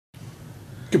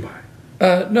Goodbye.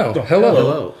 No,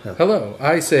 hello. Hello.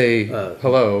 I say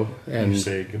hello, and you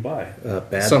say goodbye.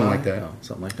 Bad something bye? like that. Oh,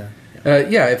 something like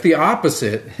that. Yeah, if the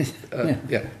opposite,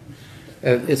 yeah.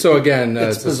 So again,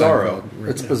 It's a Bizarro. Seinfeld.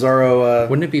 It's Bizarro.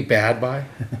 Wouldn't it be bad by?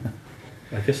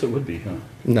 I guess it would be, huh?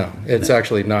 No, it's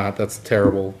actually not. That's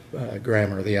terrible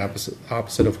grammar. The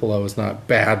opposite of hello is not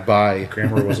bad by.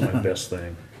 Grammar wasn't my best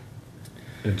thing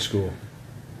in school.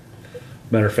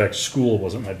 Matter of fact, school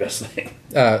wasn't my best thing.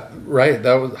 Right.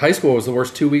 That was high school was the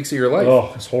worst 2 weeks of your life.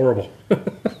 Oh, it's horrible.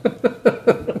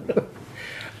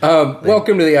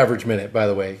 Welcome to the Average Minute, by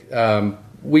the way.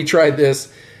 We tried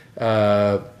this. We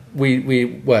had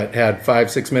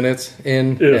 5-6 minutes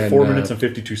in? 4 minutes and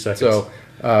 52 seconds. So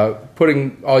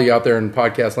putting all you out there in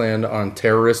podcast land on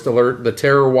terrorist alert. The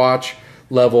terror watch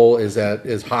level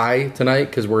is high tonight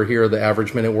because we're here at the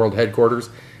Average Minute World Headquarters,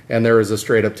 and there is a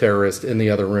straight up terrorist in the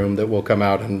other room that will come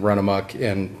out and run amok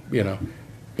and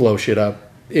blow shit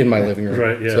up in my living room.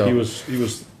 Right? Yeah, So, he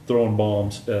was throwing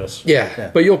bombs at us.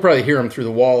 yeah, but you'll probably hear him through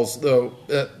the walls though.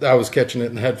 I was catching it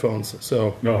in the headphones.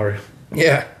 So No hurry.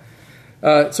 yeah.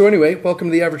 So anyway, welcome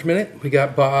to the Average Minute. We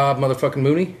got Bob motherfucking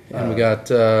Mooney, and we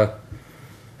got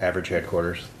Average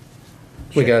headquarters.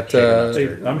 Hey,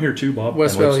 I'm here too, Bob.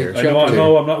 West and Whip's Valley. here. I Chapter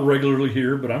know I'm not regularly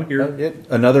here, but I'm here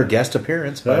Another guest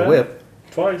appearance by Yeah. Whip.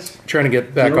 twice. Trying to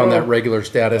get back In a on row. that regular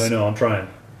status. I know, I'm trying.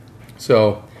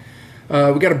 So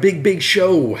we got a big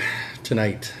show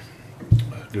tonight.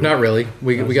 Not really.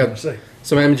 We got Say.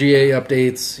 some MGA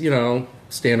updates.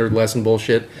 Standard lesson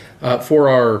bullshit for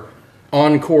our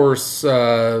on-course.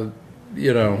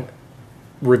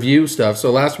 Review stuff.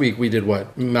 So last week we did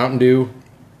what? Mountain Dew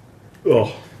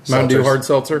Oh, Dew hard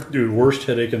seltzer. Dude, worst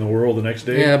headache in the world the next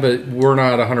day. Yeah, but we're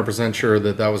not 100% sure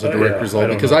that was a direct yeah, result I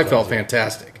don't because know I if felt that was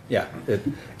fantastic. Yeah,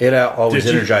 it always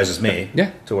Did you- energizes me.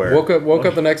 Yeah, to where woke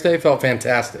up the next day, felt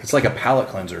fantastic. it's like a palate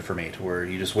cleanser for me, to where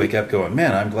you just wake up going,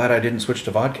 man, I'm glad I didn't switch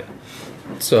to vodka.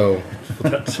 So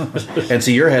And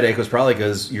see, your headache was probably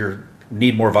because you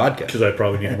need more vodka. Because I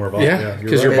probably need more vodka. yeah, you're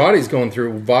because right. your body's going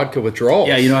through vodka withdrawals.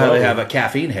 Yeah, you know how Probably. they have a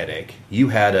caffeine headache. You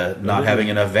had a not having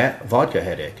enough vodka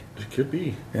headache. It could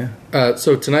be. Yeah.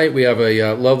 So tonight we have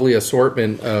a lovely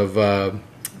assortment of,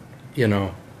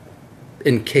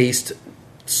 encased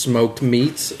smoked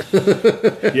meats.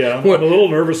 Yeah, I'm a little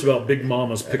nervous about Big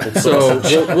Mama's pickled So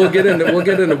sausage. we'll get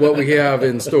into what we have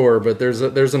in store, but there's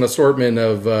an assortment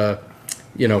of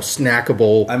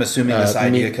snackable. I'm assuming this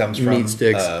idea meat, comes from meat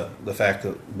sticks. the fact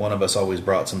that one of us always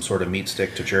brought some sort of meat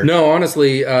stick to church. No,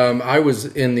 honestly, I was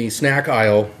in the snack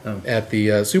aisle at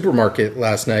the supermarket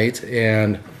last night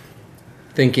and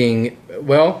thinking,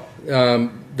 well,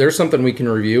 there's something we can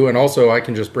review, and also I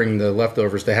can just bring the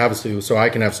leftovers to Havasu so I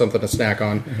can have something to snack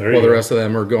on There you while the go. rest of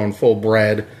them are going full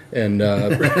bread and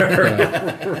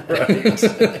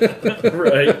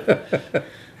Right.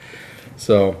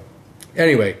 so.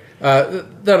 Anyway,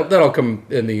 that'll come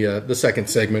in the second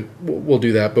segment. We'll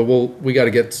do that, but we got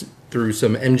to get through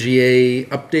some MGA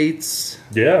updates.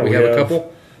 Yeah, we have a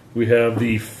couple. We have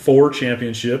the 4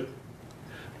 championship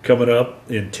coming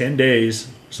up in 10 days,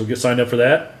 so get signed up for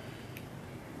that.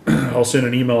 I'll send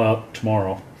an email out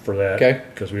tomorrow for that. Okay.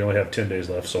 Because we only have 10 days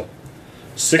left. So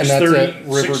And that's at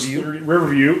Riverview? 6:30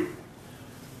 Riverview.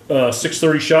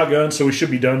 6:30 shotgun, so we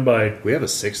should be done by. We have a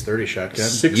 6:30 shotgun.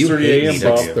 6:30 You hate a.m., me,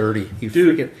 Bob. don't you? 30. You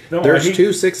Dude, freaking- no, there's I hate- 2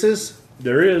 6s?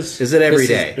 There is. Is it every This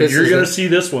is- day? this You're is going a- to see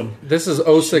this one. This is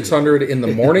 0600 in the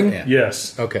morning. Yeah.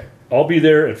 Yes. Okay, I'll be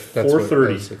there at that's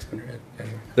 4:30. What, 0600.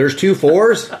 Anyway. There's 2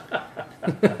 4s?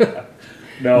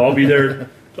 No, I'll be there.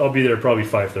 I'll be there probably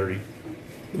 5:30.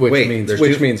 Which Wait, means there's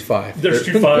two- means 5. There's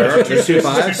 2 5s, 2 There's 2 6s, 2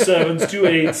 5s? 7s, 2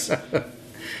 8s.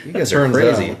 You guys are Turns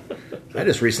crazy. out. I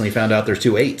just recently found out there's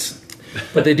 2 8s.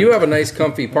 But they do have a nice,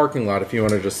 comfy parking lot if you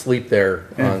want to just sleep there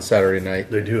on Saturday night.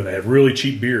 They do, and they have really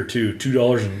cheap beer too.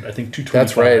 $2 and I think $2.25.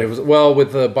 That's right. It was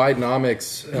with the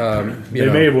Bidenomics. They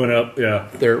may have went up. Yeah.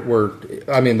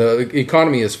 The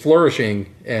economy is flourishing,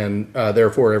 and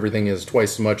therefore everything is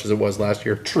twice as much as it was last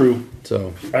year. True.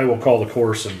 So I will call the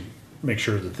course and make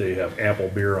sure that they have ample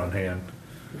beer on hand.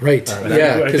 right,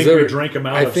 yeah. I think we drank 'em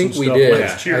out I of think some we stuff did.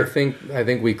 last year. I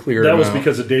think we cleared. That them was out.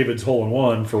 because of David's hole in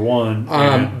one for one.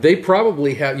 and They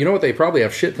probably have. You know what? They probably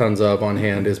have shit tons of on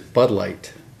hand is Bud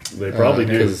Light. they probably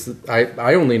do. Because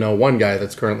I only know one guy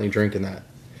that's currently drinking that.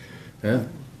 Yeah.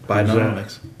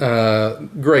 Bidenomics.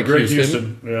 Greg Greg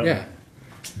Houston. Houston. Yeah.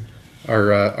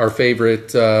 Our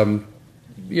favorite,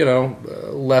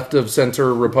 left of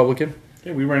center Republican.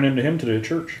 Yeah, we ran into him today at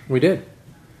church. We did.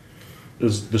 It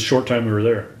was the short time we were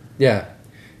there. Yeah.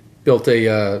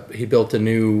 He built a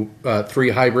new 3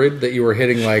 hybrid that you were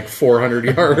hitting like 400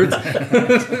 yards.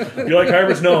 You like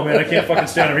hybrids? No, man, I can't fucking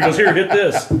stand him. He goes, here, hit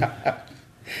this.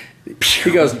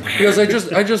 He goes,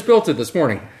 I just built it this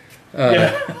morning.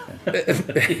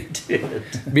 He did.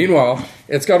 Meanwhile,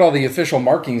 it's got all the official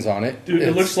markings on it. Dude,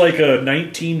 it looks like a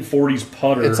 1940s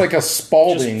putter. It's like a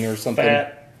Spalding Just or something.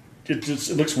 Fat. It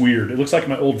looks weird. It looks like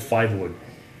my old 5-wood.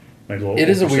 It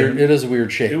is a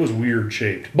weird shape. It was weird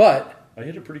shaped. But I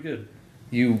hit it pretty good.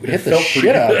 you It hit the felt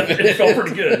shit out of it. it. It felt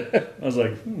pretty good. I was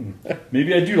like,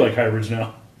 maybe I do like hybrids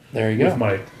now There you with go.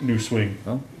 my new swing.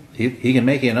 Well, he can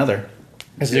make you another.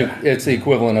 It's the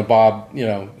equivalent of Bob,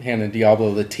 handing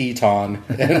Diablo the Teton,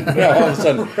 and all of a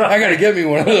sudden, I got to get me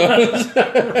one of those.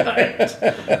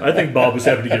 I think Bob was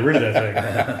happy to get rid of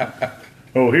that thing.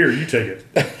 Oh, here, you take it.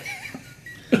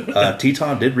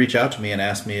 Teton did reach out to me and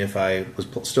asked me if I was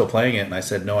still playing it, and I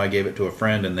said no. I gave it to a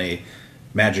friend, and they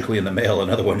magically in the mail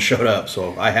another one showed up.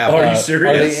 So I have. Are you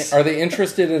serious? Are they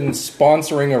interested in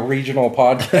sponsoring a regional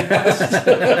podcast?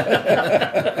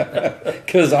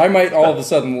 Because I might all of a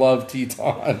sudden love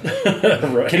Teton.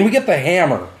 Right. Can we get the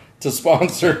Hammer to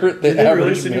sponsor the Did they average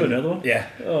release a new man? another one? Yeah.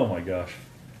 Oh my gosh.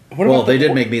 What Well, about they the,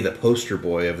 did make me the poster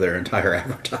boy of their entire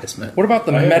advertisement. What about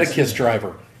the I haven't Medicus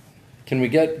driver? Can we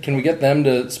get them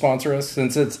to sponsor us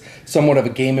since it's somewhat of a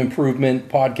game improvement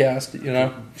podcast?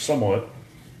 Somewhat.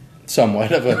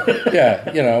 Somewhat of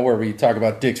a where we talk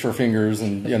about dicks for fingers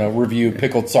and review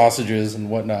pickled sausages and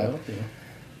whatnot. Well,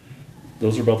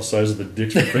 those are about the size of the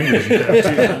dicks and fingers you have,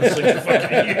 too. Those things are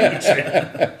fucking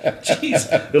huge.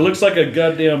 Jeez. It looks like a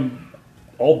goddamn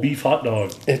all-beef hot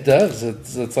dog. It does.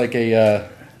 It's like a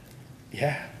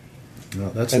No,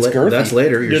 that's It's girthy. That's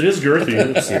later. It is girthy.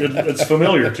 It's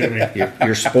familiar to me.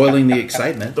 You're spoiling the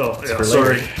excitement. Oh, It's yeah, for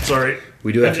later. sorry.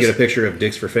 We do have to get a picture of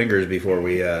dicks for fingers before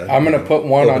we. I'm going to put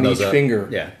one open on those each up. finger.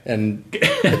 Yeah. And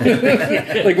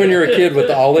like when you're a kid with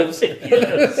the olives.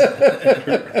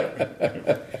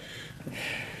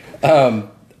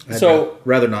 So I'd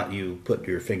rather not you put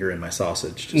your finger in my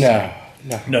sausage. Just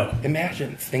No.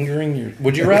 Imagine fingering your.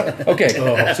 Would you rather? Okay.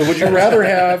 So would you rather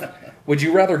have? Would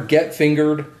you rather get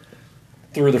fingered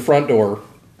through the front door?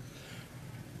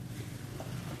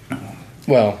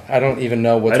 Well, I don't even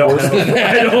know what's worse than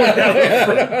that. I don't have a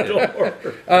front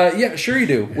door. Yeah, sure you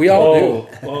do. We all do.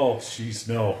 Oh, jeez,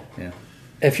 no. Yeah.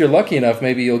 If you're lucky enough,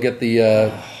 maybe you'll get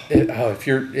the. If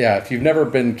you've never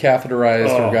been catheterized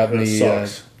or gotten that the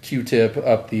sucks. Q-tip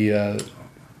up the.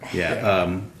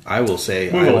 I will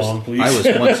say Move along, please.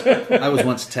 I was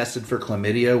once tested for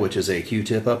chlamydia, which is a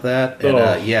Q-tip up that.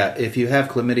 And if you have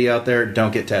chlamydia out there,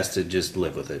 don't get tested. Just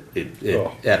live with it.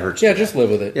 That hurts. Yeah, just live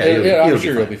with it. Yeah, I'm you'll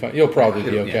sure be you'll be fine. You'll probably be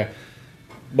It'll- okay. yeah.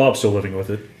 Bob's still living with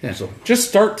it. Yeah. So Just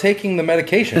start taking the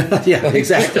medication. Yeah,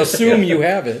 exactly. Just assume you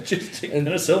have it. just take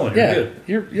penicillin. You're Yeah,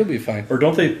 good. you'll be fine. Or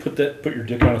don't they put your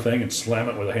dick on a thing and slam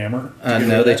it with a hammer?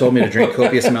 No, they told me to drink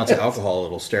copious amounts of alcohol.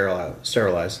 It'll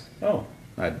sterilize. Oh.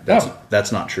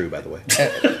 That's not true, by the way.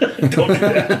 Don't do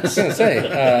that. I was going to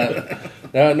say,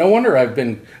 no wonder I've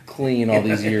been clean all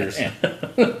these years.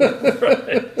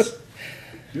 Right.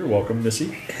 You're welcome,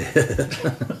 Missy.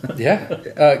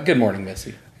 Yeah. Good morning,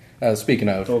 Missy. Speaking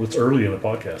of. Oh, it's early in the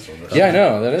podcast on this. Yeah, I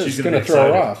know. That is She's going gonna to be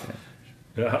throw her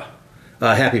excited. off.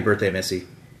 Yeah. Happy birthday, Missy.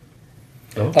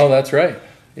 Oh, that's right.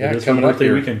 Yeah, It's coming her up birthday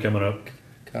here. weekend coming up.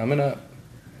 Coming up.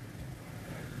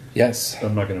 Yes.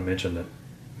 I'm not going to mention that.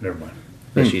 Never mind.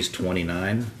 She's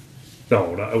 29.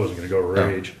 No, I wasn't going to go over her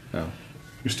age. Oh.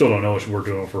 We still don't know what we're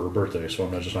doing for her birthday, so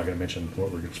I'm just not going to mention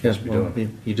what we're supposed Yes, to be well,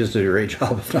 doing. you just did a great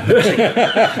job of not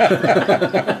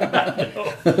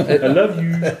I love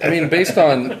you. I mean, based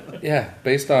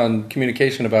on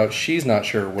communication about she's not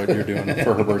sure what you're doing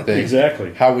for her birthday.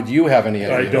 Exactly. How would you have any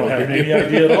idea? I don't what have you're any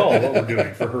idea at all what we're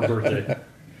doing for her birthday. doing?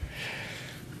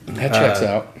 That checks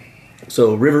out.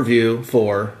 So Riverview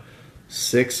for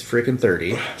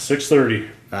 6:30, 6:30.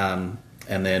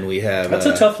 and then we have That's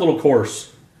a tough little course.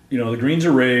 You know, the greens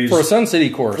are raised. For a Sun City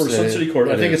course. For a Sun City course,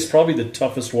 I it think is. it's probably the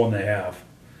toughest one they have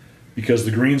because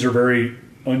the greens are very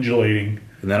undulating.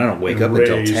 and then I don't wake up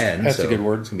until raised. 10. That's so a good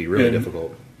word. It's gonna be really And-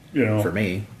 difficult You know, for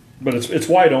me. but it's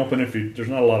wide open. There's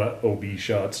not a lot of OB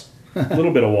shots. A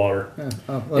little bit of water.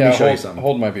 Oh, let me show you something.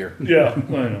 Hold my beer. Yeah, I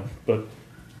know, but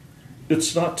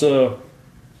it's not.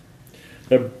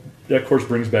 That course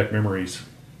brings back memories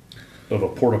of a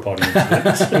porta potty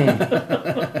incident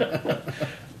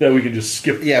that we can just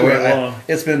skip right along.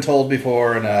 it's been told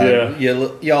before, and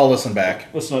y'all listen back.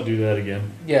 Let's not do that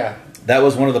again. Yeah. That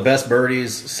was one of the best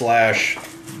birdies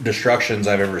 / destructions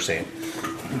I've ever seen.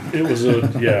 It was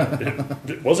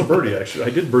it was a birdie actually. I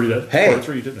did birdie that Hey, par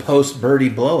 3, didn't I? post birdie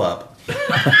blow up.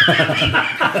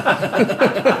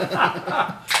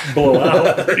 Blow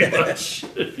out pretty much.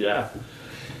 Yeah.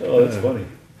 Oh, that's funny.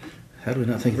 How do we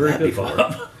not think Very of that good, before?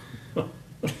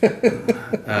 Bob.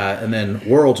 And then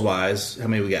worlds wise, how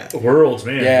many we got? Worlds,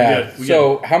 man. Yeah. We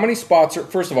So got how many spots are?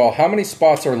 First of all, how many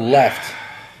spots are left?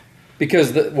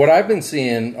 Because what I've been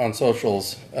seeing on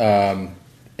socials,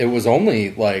 it was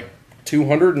only like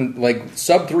 200 and like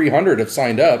sub 300 have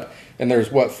signed up, and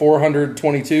there's what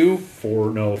 422.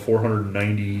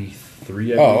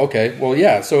 493. Oh, okay. Well,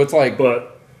 yeah. So it's like,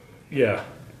 But yeah,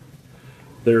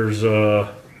 there's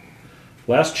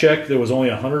last check there was only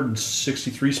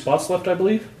 163 spots left, I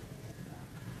believe.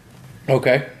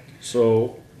 okay.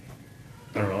 So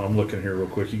I don't know. I'm looking here real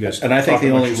quick. You guys, And I think talk the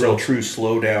amongst only real yourselves.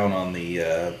 true slowdown on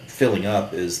the filling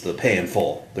up is the pay in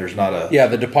full. There's not a Yeah,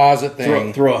 the deposit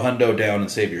thing. throw a hundo down and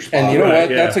save your spot. And you know Right, what?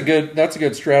 yeah. That's a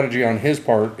good strategy on his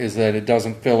part, is that it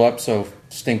doesn't fill up so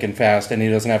stinking fast, and he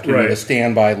doesn't have to Right. need a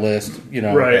standby list. You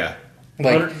know, Right. Yeah.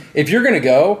 Like 100 if you're gonna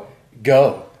go.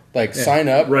 Like sign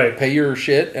up, Right. pay your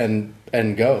shit, and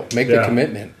go. Make the Yeah.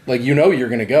 commitment. Like you're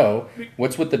gonna go.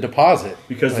 What's with the deposit?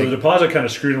 Because Like, the deposit kind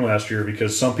of screwed him last year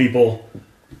because some people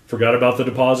forgot about the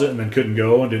deposit and then couldn't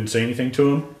go and didn't say anything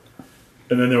to him.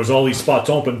 And then there was all these spots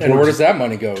open. and where does that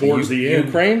money go? towards the end?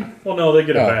 Ukraine? Well, no, they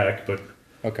get Oh. it back. But,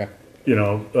 Okay.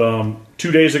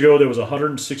 2 days ago, there was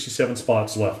 167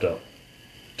 spots left up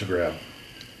to grab.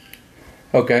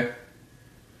 Okay.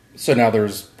 So now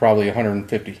there's probably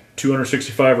 150.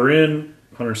 265 are in,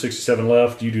 167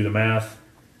 left. You do the math.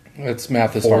 It's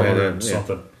math is 400 hard. and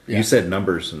something. Yeah. You said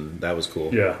numbers, and that was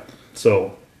cool. Yeah.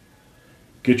 So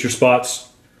get your spots.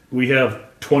 We have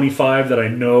 25 that I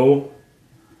know.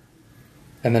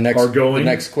 And the Are going. the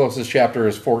next closest chapter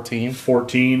is 14.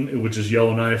 14, which is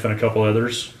Yellowknife and a couple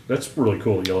others. That's really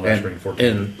cool. Yellowknife bringing 14.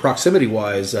 And proximity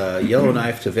wise,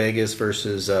 Yellowknife to Vegas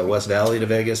versus West Valley to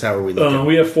Vegas. How are we looking?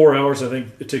 We have 4 hours. I think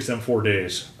it takes them 4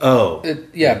 days. Oh,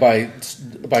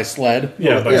 By sled.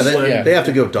 Yeah, by yeah, sled. yeah. they have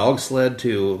to go dog sled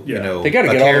to Yeah. They got to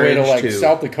a get all the way to carriage like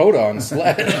South Dakota on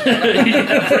sled.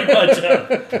 Yeah, pretty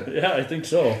much. Yeah, I think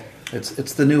so.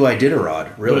 It's the new Iditarod,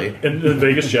 really. But, and the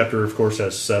Vegas chapter, of course,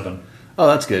 has 7. Oh,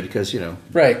 that's good because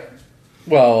Right.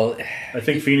 Well, I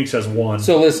think Phoenix has 1.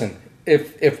 so listen,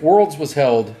 if Worlds was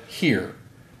held here,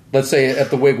 let's say at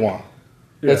the Wigwam,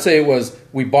 let's say it was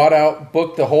we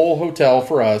booked the whole hotel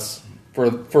for us for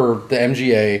the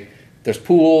MGA. There's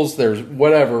pools, there's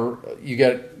whatever. You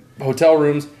get hotel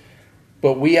rooms,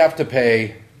 but we have to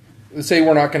pay. Let's say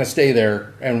we're not going to stay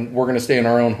there and we're going to stay in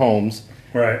our own homes,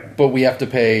 Right. but we have to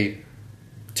pay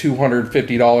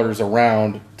 $250 a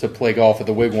round to play golf at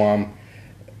the Wigwam.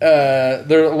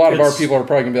 There a lot of our It's- people are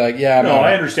probably gonna be like, yeah, No,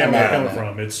 I understand where I'm they're out coming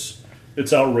on that. from.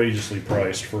 It's outrageously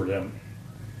priced for them.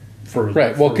 Right.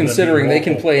 Well, for them considering being they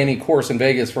can local. play any course in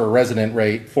Vegas for a resident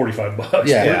rate, $45.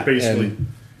 Yeah, basically. and-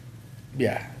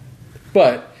 yeah.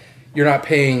 But you're not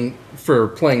paying for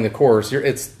playing the course.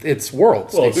 It's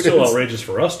Worlds. Well, it's dude. still outrageous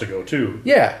for us to go too.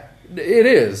 Yeah, it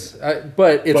is.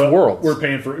 But it's But Worlds. We're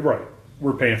paying for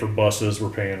We're paying for buses. We're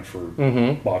paying for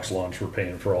box lunch. We're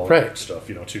paying for all Right. that stuff,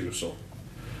 too. So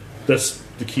that's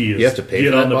the key. Is You have to pay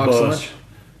get for on that the box bus. lunch?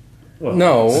 Well,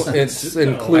 No, it's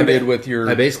included with your.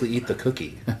 I basically eat the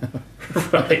cookie.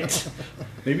 right.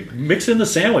 Maybe mix in the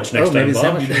sandwich next Oh, time, maybe Bob.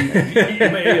 sandwich. You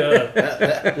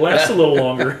may last a little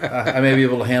longer. I may be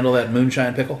able to handle that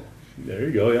moonshine pickle. There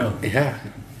you go. Yeah. Yeah.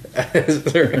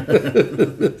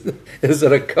 Is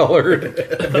it a colored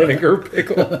vinegar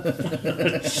pickle?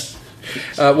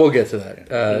 We'll get to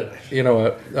that. You know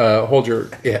what? Hold your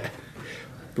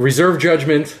reserve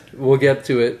judgment. We'll get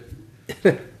to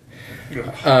it.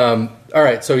 All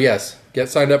right. So yes, get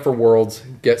signed up for Worlds.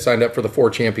 Get signed up for the 4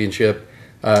 championship.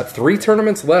 3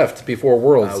 tournaments left before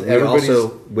Worlds. We also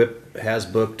Whip has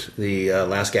booked the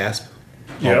Last Gasp.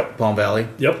 Yep. Palm Valley.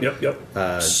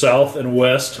 Yep. South and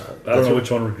west. I don't know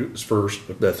which one is first.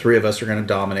 But The 3 of us are going to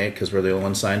dominate because we're the only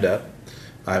ones signed up.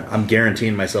 I'm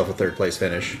guaranteeing myself a 3rd place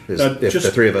finish if just-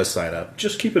 the 3 of us sign up.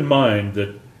 just keep in mind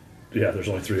that, there's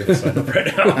only 3 of us signed up right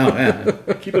now. Oh man,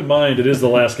 Keep in mind it is the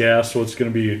last gas, so it's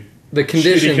going to be the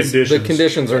conditions. conditions. The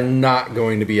conditions are not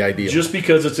going to be ideal. just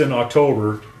because it's in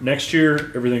October next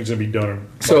year. Everything's going to be done.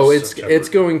 So by it's September.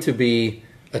 going to be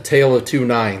a tale of 2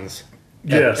 nines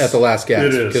Yes, at the last gas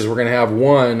it is. because we're going to have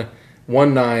one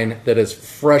 9 that is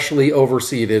freshly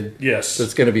overseeded. Yes.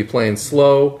 That's going to be playing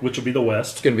slow. which will be the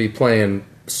west. It's going to be playing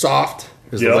soft,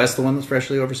 is Yep. the West the one that's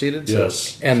freshly overseeded? So-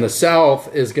 Yes. and the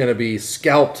south is going to be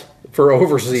scalped for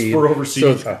overseed. For overseed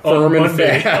so it's on firm and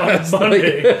Monday. fast. On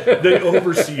Monday, they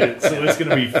overseed it, so it's going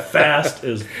to be fast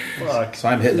as fuck. So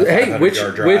I'm hitting the Hey,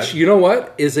 500-yard drive. which you know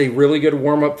what is a really good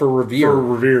warm up for Revere For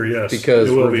Revere, yes, because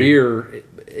it will be. Revere,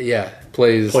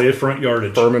 plays Play at front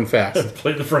yardage. firm and fast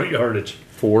Play the front yardage.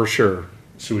 for sure.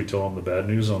 Should we tell them the bad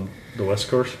news on the West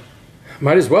course?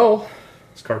 Might as well.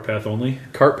 It's cart path only.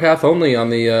 Cart path only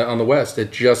on the west.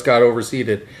 It just got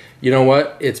overseeded. You know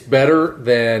what? It's better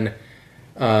than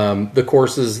the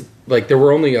courses. Like there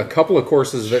were only a couple of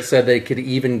courses that said they could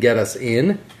even get us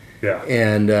in. Yeah.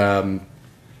 And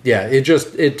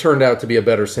it turned out to be a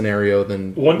better scenario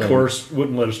than one course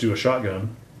wouldn't let us do a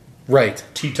shotgun. Right.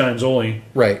 Tee times only.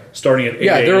 Right. Starting at 8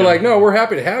 Yeah, they were a.m. like, no, we're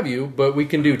happy to have you, but we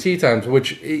can do tee times,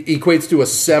 which equates to a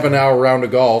 7-hour round of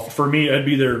golf. For me, I'd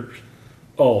be there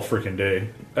all freaking day.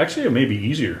 Actually, it may be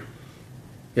easier.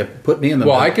 Yeah, put me in the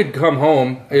Well, middle. I could come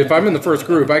home. If I'm in the first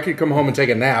group, I could come home and take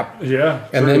a nap Yeah.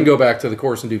 and true. then go back to the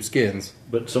course and do skins.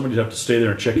 But somebody'd have to stay there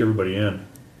and check everybody in.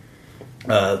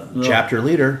 Chapter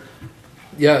leader.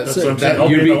 Yeah, That's so what I'm saying. that,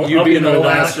 I'll you'd be in the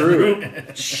last group.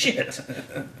 Shit.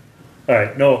 All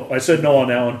right, no, I said no on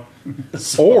that one.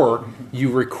 Or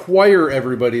you require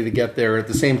everybody to get there at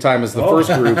the same time as the first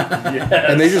group,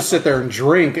 and they just sit there and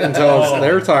drink until it's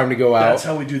their time to go out. That's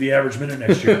how we do the average minute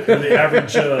next year. Or the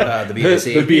average The BAC.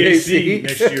 The BAC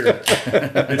next year.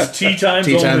 It's tea times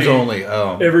Tea only. times only.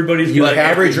 Oh. Everybody's You like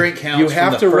average drink counts you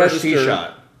have from the to first tee register.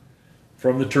 shot.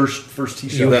 from the first tee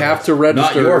shot. You have to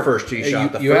register. Not your first tee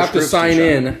shot. The You first have to group's sign tee shot.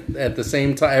 in at the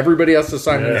same time. Everybody has to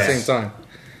sign in at the Yes. same time.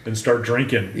 and start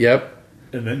drinking, Yep.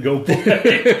 and then go play.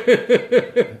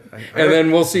 And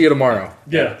then we'll see you tomorrow.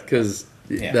 Yeah. Because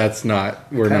Yeah. that's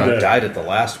not. We're Kind not. of died at the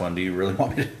last one. Do you really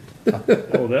want me to?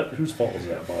 Oh, that whose fault was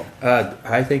that, Bob?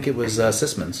 I think it was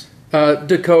Sisman's.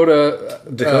 Dakota.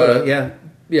 Yeah.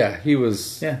 Yeah, he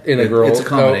was Yeah. integral. It's a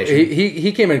combination. No,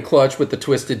 he came in clutch with the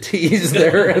twisted tees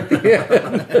there at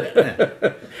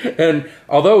the end. And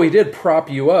although he did prop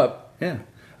you up, Yeah.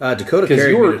 Dakota because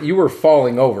carried you were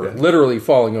falling over, literally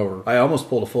falling over. I almost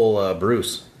pulled a full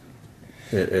Bruce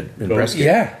in Oh, Prescott.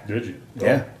 Yeah. Did you?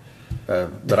 Yeah.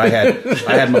 But I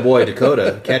had my boy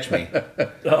Dakota catch me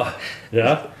Oh,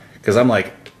 yeah. because I'm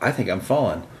like, I think I'm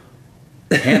falling.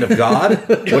 Hand of God?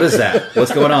 What is that?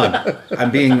 What's going on?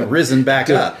 I'm being risen back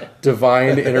up.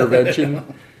 Divine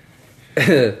intervention.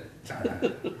 You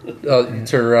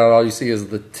turn around, all you see is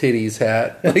the titties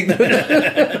hat, like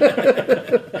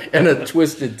and a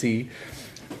twisted tee.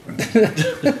 He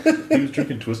was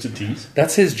drinking twisted teas.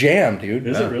 That's his jam, dude.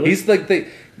 Is it really? He's like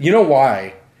you know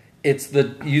why? It's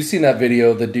you've seen that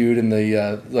video of the dude in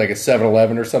the like a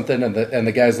 7-Eleven or something, and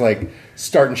the guy's like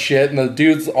starting shit, and the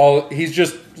dude's he's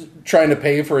just trying to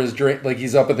pay for his drink, like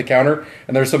he's up at the counter,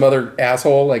 and there's some other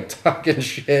asshole like talking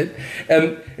shit,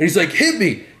 and he's like, hit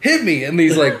me, and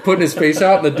he's like putting his face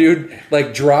out, and the dude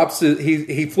like drops it,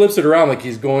 he flips it around like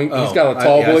he's got a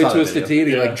tall I boy saw that twisted tee,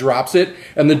 video. and he like drops it,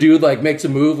 and the dude like makes a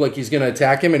move like he's gonna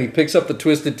attack him, and he picks up the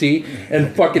twisted tee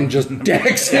and fucking just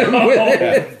decks him with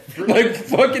it. Like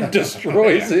fucking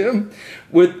destroys him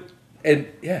with, and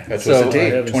yeah. That's so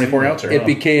twisted tee, 24 ouncer. it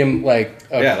became like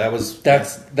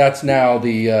that's now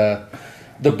the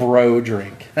bro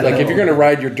drink. Like if you're gonna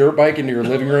ride your dirt bike into your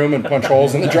living room and punch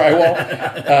holes in the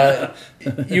drywall,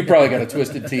 you probably got a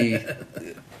twisted tea.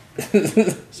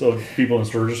 So people in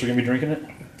Sturgis are going to be drinking it?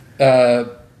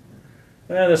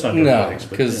 That's not No, nice,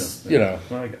 but, 'cause, yeah. you know.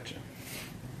 Well, I got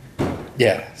you.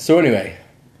 Yeah. So anyway.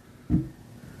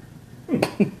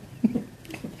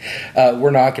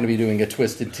 We're not going to be doing a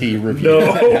twisted tea review.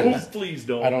 No, please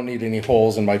don't. I don't need any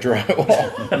holes in my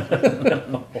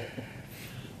drywall.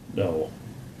 No.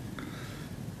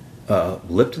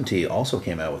 Lipton Tea also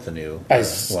came out with a new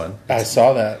one. I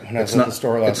saw that when I was at the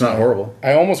store last night. It's not horrible.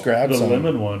 I almost grabbed The some.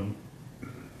 lemon one,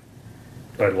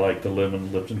 I like the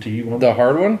lemon Lipton tea one. The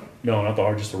hard one? No, not the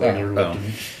hard, just the regular Oh.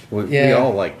 Lipton. We Yeah.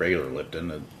 all like regular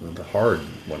Lipton. The hard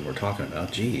one we're talking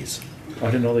about. Jeez. I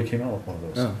didn't know they came out with one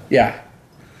of those. Oh. Yeah.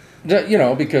 You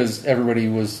know, because everybody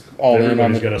was all in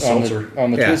on Everybody's got a seltzer. the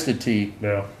Yeah. twisted tea.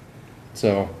 Yeah,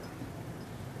 So,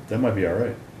 that might be all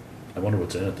right. I wonder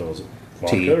what's in it though. Is it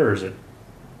vodka Tea. or is it?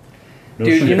 No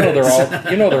dude, shit.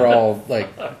 they're all like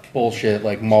bullshit,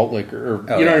 like malt liquor, or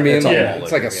Oh, you know what I yeah, mean? it's all Like, malt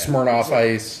it's like a liquor, yeah. Smirnoff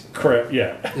Ice. crap.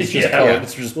 Yeah, It's just yeah. colored,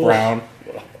 it's just brown.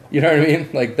 You know what I mean?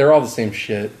 Like they're all the same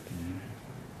shit.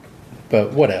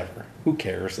 But whatever. Who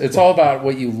cares? It's all about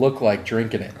what you look like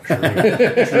drinking it. True.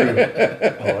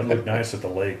 Oh, that'd look nice at the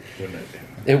lake, wouldn't it?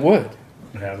 It would.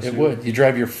 Have It to. would. You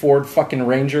drive your Ford fucking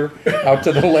Ranger out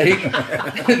to the lake.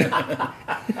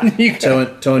 You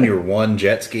got- Towing your one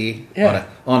jet ski Yeah.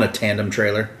 on a tandem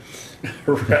trailer.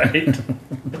 Right.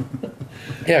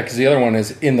 yeah, because the other one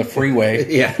is in the freeway.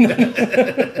 Yeah.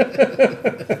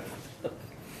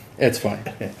 It's fine.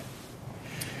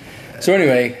 So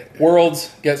anyway,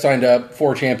 Worlds, get signed up.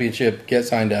 4 Championship, get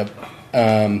signed up.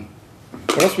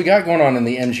 What else we got going on in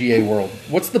the MGA world?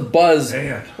 What's the buzz?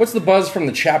 Man. What's the buzz from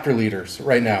the chapter leaders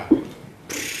right now?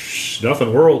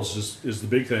 Nothing. Worlds is the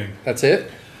big thing. That's it?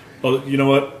 Oh, you know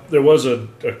what? There was a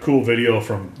cool video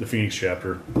from the Phoenix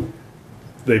chapter.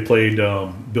 They played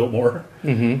Biltmore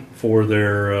for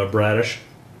their Bradish,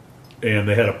 and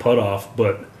they had a putt off,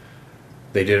 but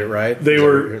They did it right?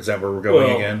 Is that where we're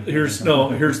going again? Here's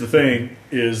the thing,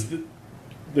 is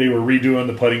they were redoing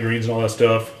the putting greens and all that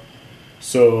stuff.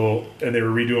 So, and they were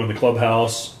redoing the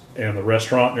clubhouse and the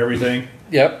restaurant and everything.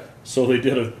 Yep. So they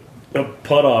did a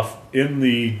putt off in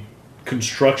the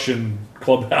construction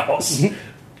clubhouse.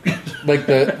 Like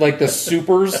the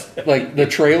supers, like the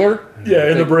trailer. Yeah,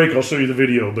 in the break I'll show you the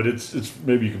video, but it's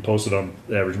maybe you can post it on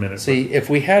the Average Minute. See, if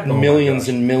we had millions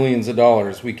and millions of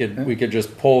dollars, we could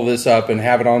just pull this up and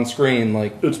have it on screen.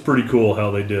 Like, it's pretty cool how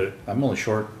they did it. I'm only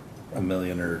short $1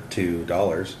 million or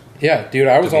 $2. yeah, dude,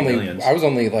 I was millions.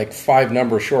 only like 5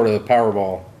 numbers short of the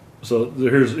Powerball. So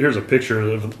here's a picture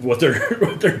of what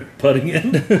they're putting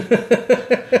in.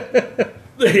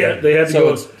 they had to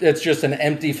So go. it's just an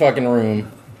empty fucking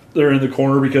room. They're in the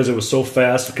corner because it was so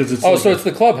fast. Because it's So it's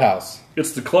the clubhouse,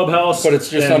 it's the clubhouse, but it's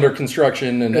just and- under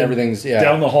construction and everything's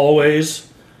down the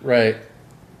hallways, right.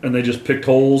 and they just picked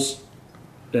holes,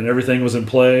 and everything was in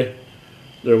play.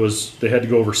 They had to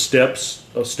go over steps,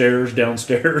 upstairs,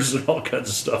 downstairs, and all kinds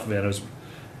of stuff. Man, it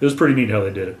was pretty neat how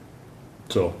they did it.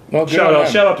 So Well, good shout on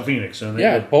out them. to Phoenix. And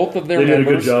Yeah, both of their they did a good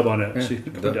members. job on it. See,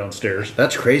 going downstairs.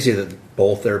 That's crazy that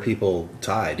both their people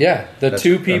tied. Yeah, the That's-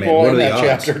 two I mean, people what in are the that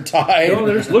odds? chapter tied. No,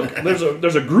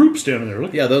 there's a group standing there.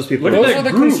 Look, Yeah, those people. Look at Those that are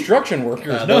the group. construction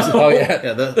workers. those- Oh yeah,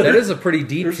 Yeah, that is a pretty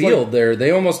deep There's field there.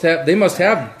 They must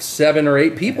have 7 or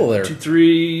 8 people there. 2,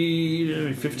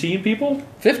 3, 15 people,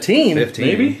 15. 15.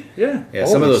 maybe. Yeah. Yeah,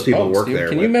 some of Holy those people smokes, work dude. there.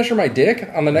 Can you measure my dick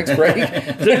on the next break?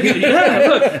 Yeah,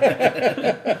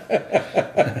 look.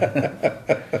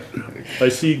 I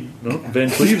see Van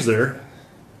Cleve's there.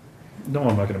 No, I'm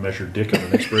not going to measure dick on the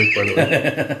next break, by the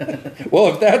way. Well,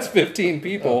 if that's 15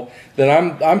 people,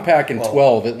 then I'm packing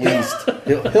 12 at least.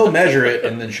 He'll measure it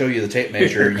and then show you the tape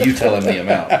measure. You tell him the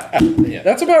amount. Yeah.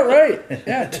 That's about right.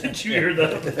 Yeah, Did you hear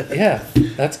that? yeah.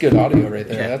 That's good audio right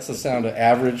there. That's the sound of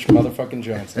average motherfucking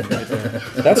Johnson right there.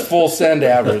 That's full send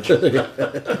average.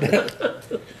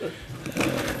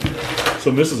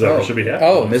 So Mrs. Average should be happy.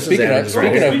 Oh, Mrs. speaking Average of is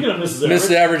right Speaking of Mrs. Average.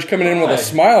 Mrs. Average coming in with a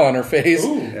smile on her face.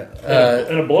 Ooh,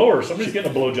 and a blower. Somebody's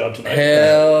getting a blowjob tonight.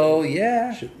 Hell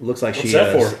yeah. Looks like What's she.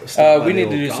 that for? stopped by We the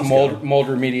need to old do some Costco. mold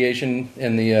remediation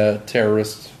in the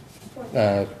terrorists.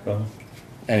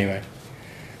 Anyway.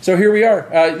 So here we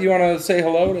are. You want to say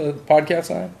hello to the podcast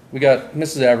line? We got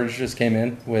Mrs. Average just came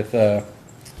in with the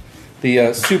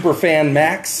super fan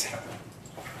Max.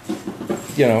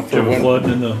 You know, for Jim flooding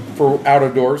in the. for out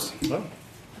of doors. Oh.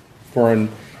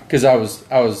 Because I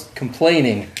was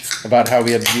complaining about how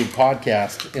we had to do a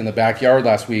podcast in the backyard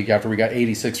last week after we got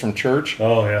 86 from church.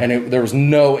 Oh, yeah. And there was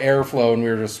no airflow, and we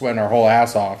were just sweating our whole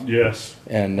ass off. Yes.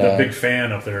 And a big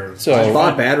fan up there. so- I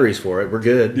bought batteries for it. We're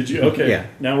good. Did you? Okay. Yeah.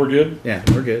 Now we're good. Yeah,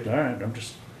 we're good. All right. I'm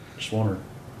just wondering.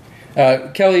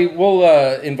 Kelly, we'll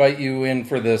invite you in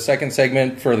for the second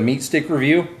segment for the meat stick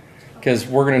review because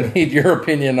we're going to need your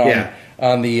opinion on Yeah.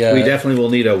 on the. We definitely will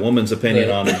need a woman's opinion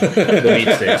on the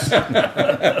meat sticks.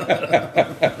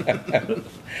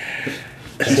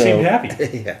 She seemed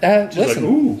happy. Yeah. She's like, listen,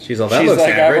 ooh, She's all that she's looks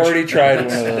like, average. I've already tried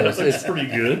one of those. it's pretty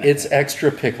good. It's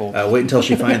extra pickled. Wait until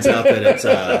she finds out that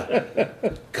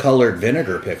it's colored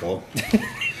vinegar pickle.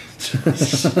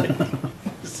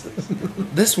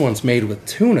 This one's made with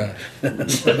tuna.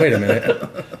 Wait a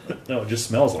minute. No, it just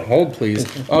smells like. Hold, please.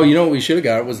 Oh, you know what we should have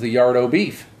got? It was the Yardo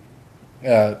beef.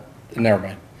 Never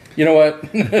mind. You know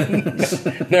what?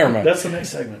 Never mind. That's the next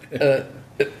segment.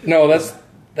 No,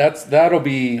 that'll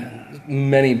be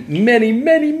many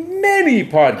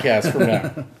podcasts from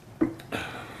now.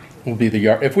 Will be the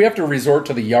yard. If we have to resort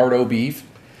to the Yardo beef,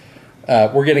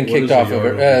 we're getting What kicked is the off of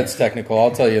it. Yardo beef? It's technical.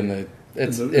 I'll tell you in the.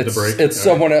 It's In the break? it's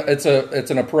All someone. It's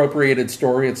an appropriated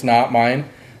story. It's not mine,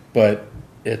 but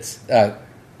it's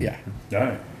yeah. All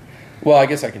right. Well, I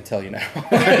guess I can tell you now.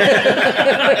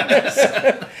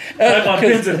 I'm on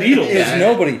pins and needles. Is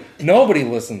nobody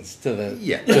listens to the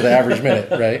to the average minute,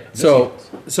 right?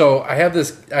 So I have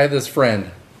this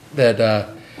friend that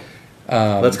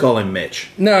Let's call him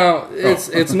Mitch. no,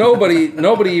 it's nobody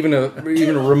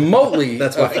even remotely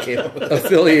That's what I came up with.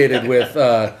 affiliated with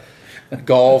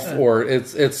golf, or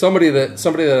it's somebody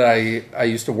that I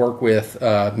used to work with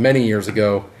many years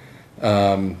ago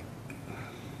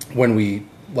when we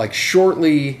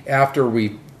shortly after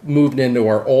we moved into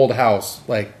our old house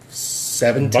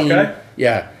 17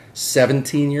 Buckeye?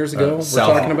 17 years ago we're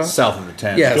talking about south of the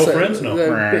 10. yeah, Still friends? No.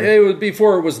 it was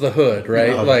before it was the hood,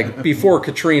 right? Before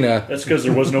Katrina, That's because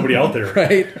there was nobody out there.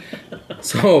 right?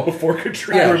 So Before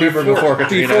Katrina. yeah, remember before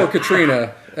Katrina. Before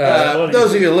Katrina,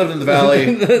 Those of you who lived in the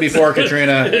valley before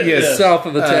Katrina, yes. South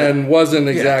of the 10 wasn't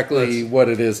exactly what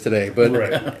it is today.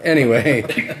 But anyway.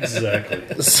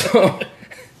 Exactly. So...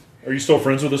 Are you still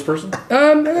friends with this person?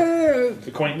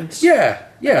 Acquaintance? Yeah.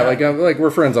 Like we're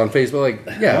friends on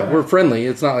Facebook. We're friendly.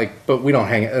 It's not like, but we don't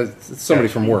hang. It's somebody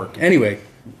from work. Anyway,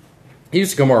 he used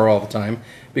to come over all the time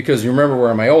because you remember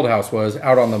where my old house was,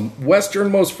 out on the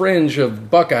westernmost fringe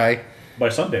of Buckeye. By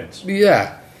Sundance.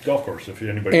 Yeah. Golf course, if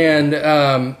anybody. And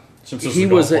he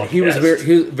was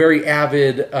very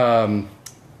avid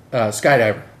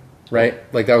skydiver,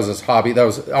 right? Like that was his hobby. That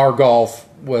was our golf.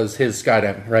 Was his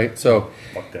skydiving, right? So,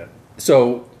 fuck that.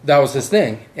 So that was his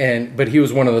thing, but he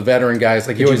was one of the veteran guys.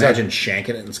 Like, Could you imagine shanking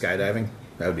it in skydiving?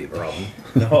 That would be a problem.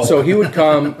 No. So he would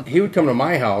come to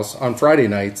my house on Friday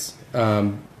nights,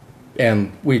 and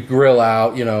we'd grill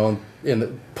out,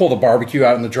 pull the barbecue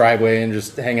out in the driveway and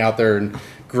just hang out there and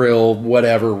grill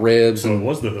whatever ribs and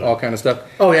all kind of stuff.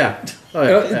 Oh yeah.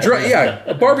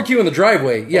 A barbecue in the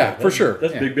driveway. Yeah, for sure.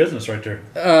 That's big business right there.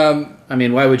 I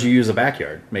mean, why would you use a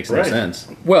backyard? Makes no sense.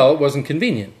 Well, it wasn't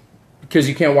convenient because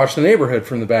you can't watch the neighborhood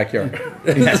from the backyard.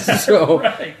 So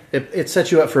it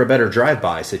sets you up for a better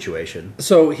drive-by situation.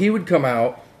 So he would come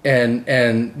out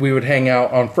and we would hang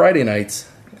out on Friday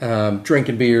nights,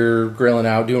 drinking beer, grilling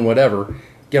out, doing whatever.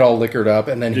 Get all liquored up,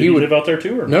 and then he would live out there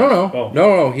too, or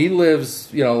no. He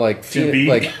lives, like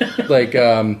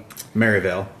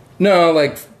Maryvale. No,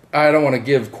 like I don't want to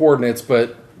give coordinates,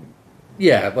 but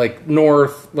yeah, like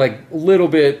north, like a little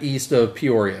bit east of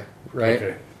Peoria, right?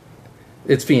 Okay.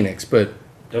 It's Phoenix, but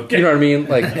you know what I mean.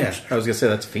 Like, I was gonna say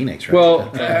that's Phoenix, right?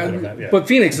 Well, but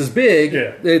Phoenix is big.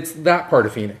 Yeah. It's that part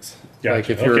of Phoenix. Gotcha. Like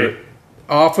if you're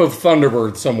off of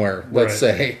Thunderbird somewhere, let's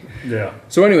say. Yeah.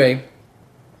 So anyway.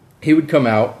 He would come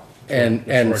out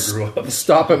and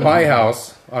stop at my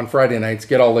house on Friday nights,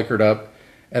 get all liquored up,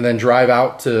 and then drive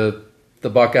out to the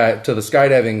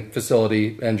skydiving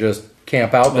facility and just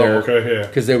camp out there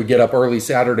because they would get up early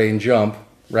Saturday and jump,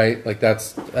 right? Like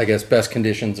that's, I guess, best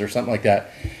conditions or something like that.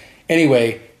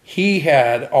 Anyway, he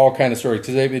had all kind of stories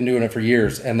because they've been doing it for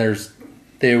years, and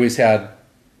they always had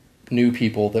new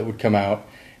people that would come out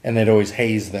and they'd always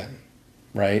haze them,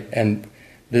 right? And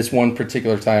this one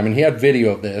particular time, and he had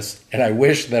video of this, and I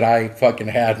wish that I fucking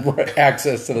had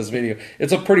access to this video.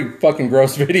 It's a pretty fucking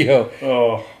gross video.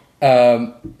 Oh.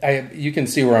 You can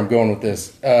see where I'm going with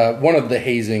this. One of the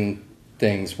hazing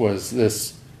things was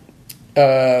this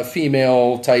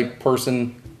female type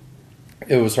person.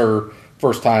 It was her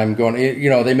first time going.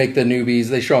 They make the newbies.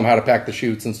 They show them how to pack the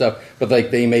chutes and stuff, but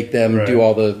like they make them do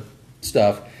all the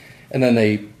stuff, and then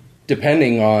they,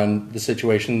 depending on the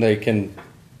situation, they can.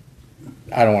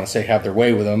 I don't want to say have their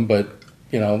way with them, but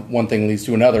one thing leads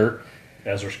to another.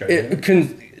 As they're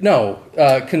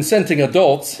consenting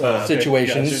adults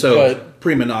situation. Gotcha. So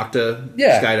prima nocta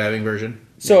skydiving version.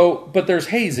 So, but there's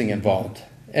hazing involved,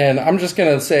 and I'm just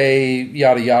gonna say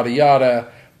yada yada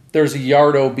yada. There's a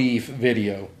Yardo beef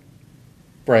video,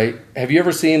 right? Have you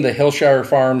ever seen the Hillshire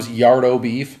Farms Yardo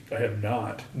beef? I have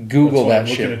not. Google that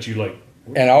shit. Looking at you like,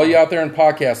 and all you out there in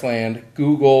podcast land,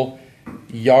 Google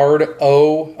Yardo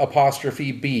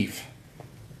beef.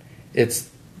 It's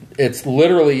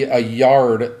literally a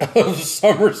yard of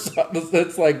summer sausage.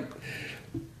 It's like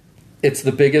it's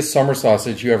the biggest summer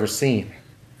sausage you ever seen.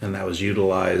 And that was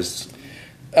utilized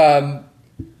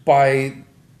by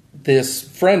this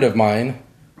friend of mine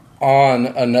on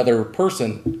another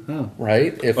person,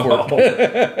 right? If we're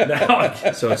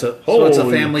so it's a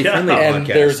family friendly podcast. And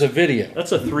there's a video.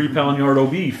 That's a 3-pound Yardo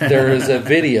beef. There is a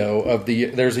video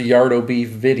there's a Yardo beef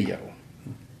video.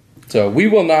 So we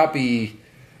will not be.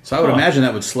 So I would imagine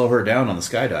that would slow her down on the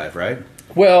skydive, right?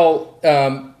 Well,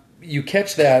 you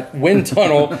catch that wind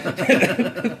tunnel. It's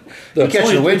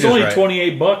only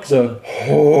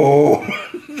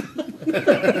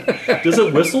 $28. Does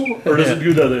it whistle or does it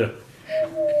do the?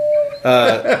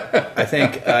 I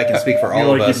think I can speak for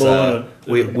all of us.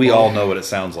 We all know what it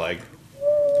sounds like.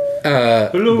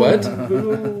 Hello. What?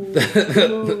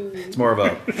 Hello. It's more of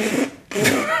a.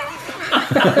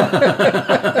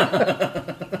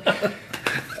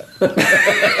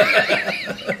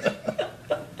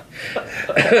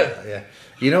 Yeah.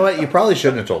 You know what? You probably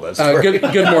shouldn't have told us.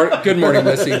 Good morning,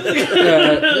 Missy.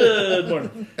 Good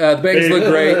morning. The bags look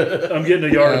great. I'm getting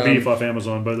a yard of beef off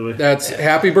Amazon, by the way. That's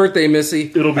happy birthday,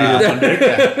 Missy. It'll be here Monday.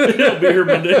 It'll be here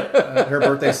Monday. Her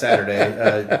birthday's Saturday.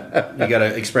 You got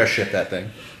to express ship that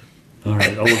thing. All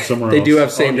right, I'll look somewhere else. They do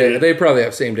have same day. They probably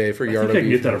have same day for yard of beef. I can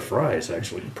get that at Fry's,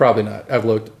 actually. Probably not. I've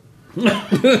looked.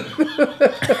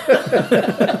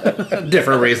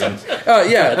 Different reasons.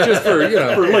 Yeah, just for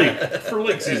for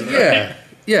lake season. Yeah.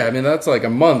 Yeah, I mean, that's like a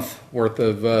month worth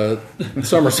of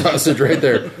summer sausage right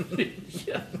there.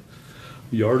 Yeah.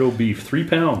 Yardo beef, 3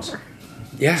 pounds.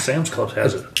 Yeah. Sam's Club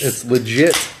has it. It's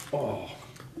legit. Oh.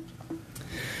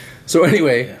 So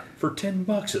anyway, For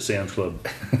 $10 at Sam's Club.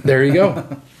 there you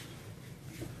go.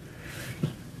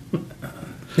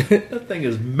 That thing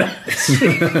is massive.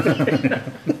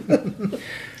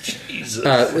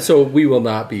 Jesus. So we will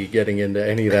not be getting into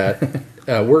any of that.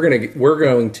 We're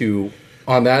going to,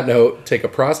 on that note, take a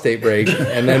prostate break,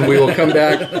 and then we will come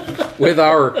back with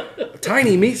our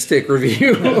tiny meat stick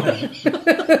review.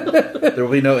 There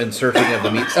will be no inserting of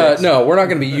the meat sticks. No, we're not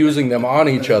going to be using them on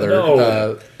each other.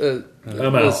 No.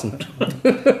 I'm out. Listen,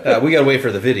 We got to wait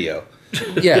for the video.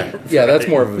 yeah, that's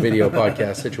more of a video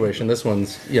podcast situation. This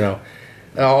one's,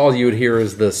 all you would hear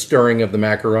is the stirring of the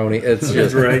macaroni. It's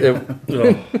just That's right.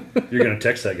 You're going to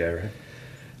text that guy, right?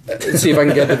 see if I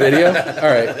can get the video. All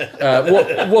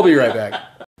right, we'll be right back.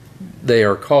 They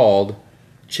are called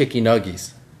Chicky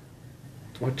Nuggies.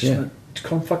 What? Just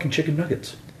call them fucking chicken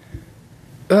nuggets.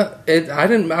 I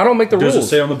don't make the Does rules. it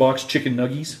say on the box chicken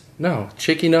nuggies? No,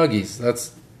 Chicky Nuggies.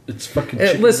 That's It's fucking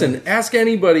chicken listen. nuggets. Ask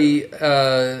anybody.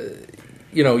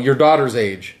 Your daughter's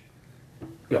age.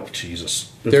 Oh,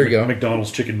 Jesus. There you go.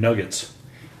 McDonald's chicken nuggets.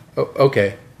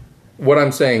 Okay, what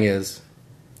I'm saying is,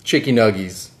 Chicky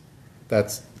Nuggies.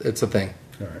 It's a thing.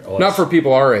 All right. I'll Not ask, for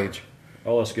people our age.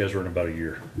 I'll ask Ezra in about a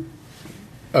year.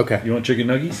 Okay, You want chicken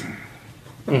nuggies?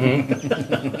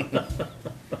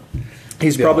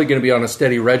 he's probably going to be on a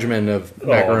steady regimen of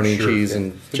macaroni and sure. cheese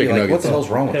and He'll be chicken like, nuggets. what the hell's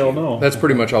wrong with Hell you? no. That's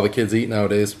pretty much all the kids eat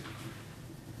nowadays.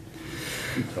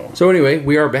 Oh. So anyway,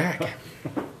 we are back.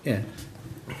 Yeah.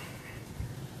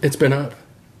 It's been up.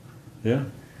 Yeah.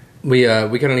 We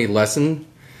got any lesson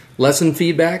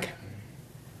feedback?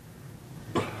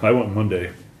 I went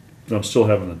Monday. And I'm still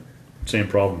having the same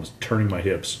problem as turning my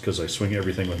hips because I swing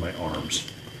everything with my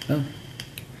arms. Oh.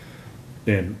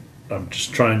 And I'm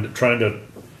just trying to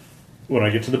when I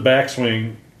get to the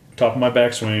backswing, top of my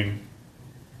backswing,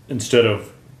 instead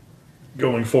of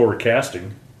going forward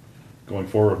casting, going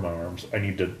forward with my arms, I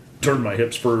need to turn my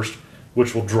hips first,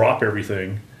 which will drop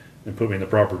everything and put me in the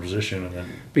proper position, and then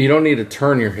But you don't need to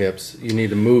turn your hips. You need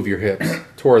to move your hips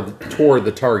toward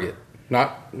the target,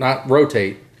 not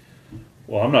rotate.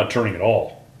 well, I'm not turning at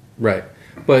all. Right,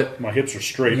 but My hips are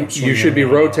straight. I'm you swinging should be everything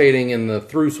on my arm. rotating in the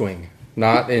through swing,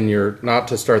 not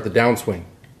to start the downswing.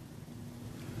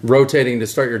 Rotating to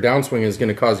start your downswing is going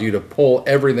to cause you to pull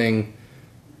everything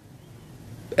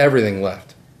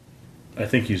left. I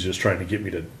think he's just trying to get me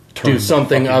to turn Do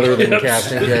something my other than hips.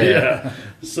 casting. Yeah.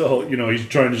 So he's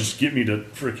trying to just get me to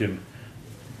freaking.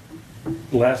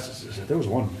 There was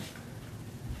one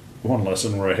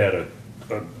lesson where I had a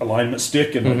alignment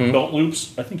stick and like belt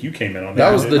loops. I think you came in on that.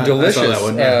 That was didn't the you? delicious. that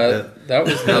one, yeah. That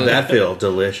was How'd the. that feel?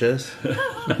 Delicious.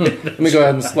 Let me go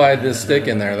ahead and slide this stick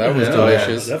in there. That was Yeah.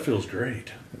 delicious. That feels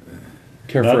great.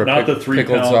 Care Not- for a not the 3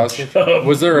 pickled pound sausage? chub.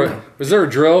 Was there a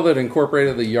drill that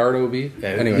incorporated the Yardo beef? Yeah,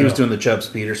 Anyway, he was doing the Chubbs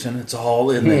Peterson. It's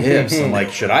all in the hips. I'm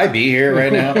like, should I be here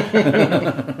right now?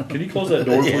 Can you close that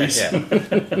door, please?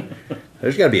 Yeah.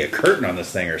 There's got to be a curtain on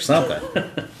this thing or something.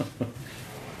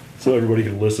 So everybody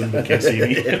can listen but can't see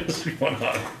me. What's going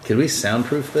on? Can we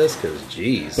soundproof this? Because,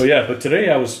 geez. So yeah, but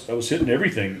today I was hitting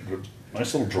everything.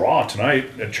 Nice little draw tonight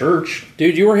at church.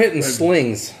 dude, you were hitting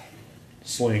slings.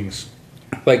 Slings.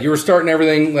 Like you were starting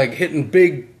everything like hitting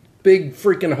big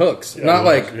freaking hooks. Yeah, not it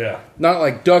like was, yeah. not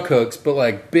like duck hooks, but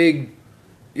like big,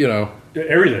 Yeah,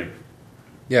 everything.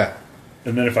 yeah.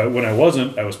 And then when I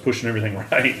wasn't, I was pushing everything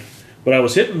right. But I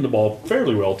was hitting the ball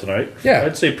fairly well tonight. Yeah.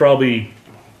 I'd say probably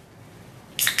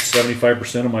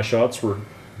 75% of my shots were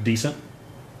decent.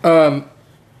 So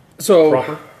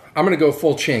Proper. I'm gonna go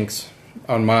full chinks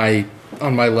on my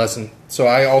lesson. So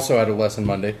I also had a lesson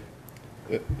Monday,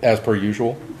 as per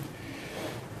usual.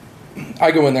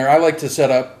 I go in there. I like to set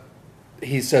up.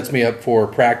 He sets me up for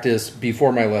practice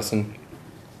before my lesson.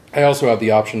 I also have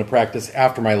the option to practice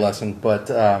after my lesson, but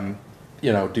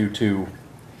due to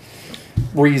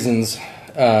reasons,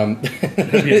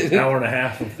 Maybe an hour and a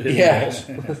half of hitting balls.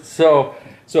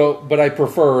 But I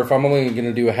prefer, if I'm only going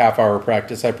to do a half hour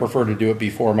practice, I prefer to do it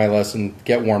before my lesson,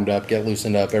 get warmed up, get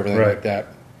loosened up, everything Right. like that.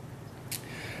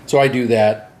 So I do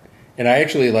that, and I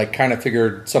actually kind of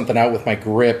figured something out with my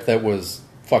grip that was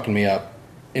fucking me up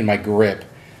in my grip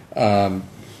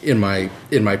in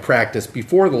my practice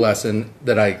before the lesson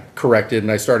that I corrected,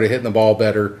 and I started hitting the ball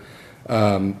better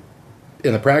in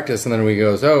the practice. And then he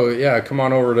goes, "Oh yeah, come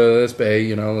on over to this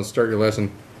bay, let's start your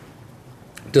lesson."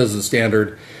 Does the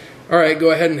standard. All right,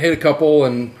 go ahead and hit a couple,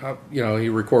 and he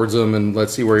records them, and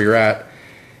let's see where you're at.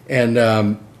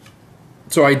 And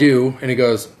so I do, and he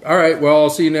goes, "All right, well, I'll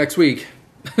see you next week."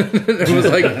 It was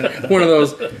like one of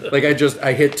those, like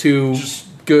I hit two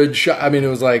good shot. I mean, it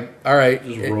was like, all right,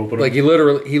 Just roping like he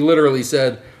literally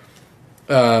said,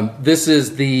 this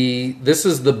is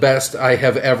the best I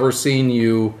have ever seen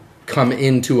you come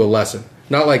into a lesson.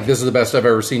 Not like this is the best I've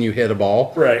ever seen you hit a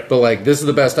ball, Right. But like this is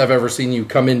the best I've ever seen you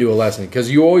come into a lesson, because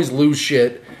you always lose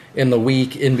shit in the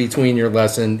week in between your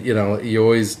lesson. You know, you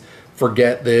always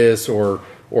forget this or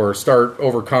start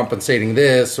overcompensating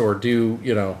this or do,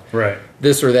 you know, Right.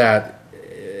 this or that.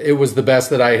 It was the best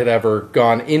that I had ever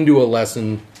gone into a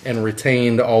lesson and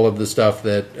retained all of the stuff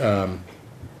that I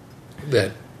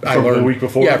From the learned week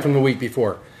before? Yeah, from the week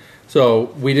before.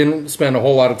 So we didn't spend a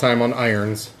whole lot of time on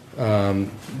irons.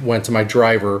 Went to my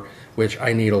driver, which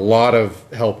I need a lot of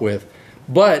help with.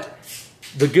 But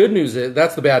the good news is,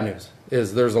 that's the bad news,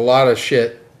 is there's a lot of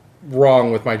shit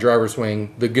wrong with my driver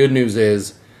swing. The good news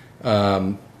is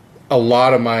a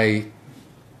lot of my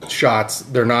shots,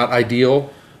 they're not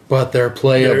ideal, but they're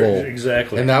playable.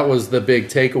 Exactly. And that was the big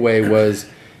takeaway was,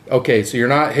 okay, so you're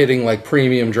not hitting like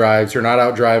premium drives, you're not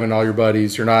out driving all your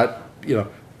buddies, you're not, you know,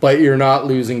 but you're not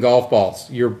losing golf balls.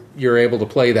 You're able to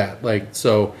play that. Like,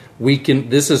 so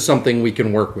this is something we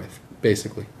can work with,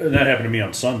 basically. And that happened to me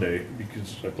on Sunday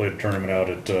because I played a tournament out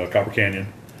at Copper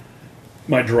Canyon.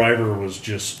 My driver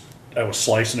was I was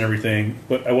slicing everything,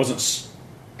 but I wasn't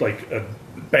like a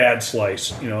bad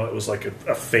slice. You know, it was like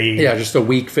a fade. Yeah, just a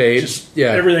weak fade.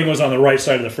 Everything was on the right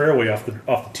side of the fairway off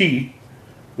the tee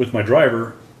with my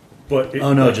driver. But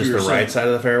just the right side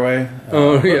of the fairway.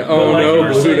 Oh yeah. Oh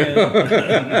no.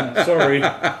 Sorry,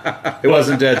 it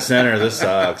wasn't dead center. This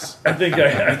sucks. I think I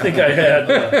had. I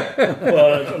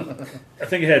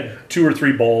think I had 2 or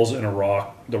 3 balls in the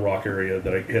rock area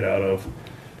that I hit out of.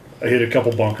 I hit a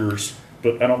couple bunkers,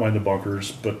 but I don't mind the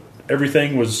bunkers. But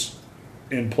everything was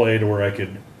in play to where I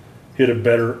could hit a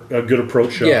good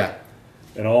approach shot. Yeah.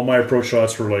 And all my approach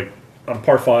shots were like on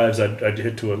par 5s. I'd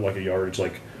hit to it like a yardage,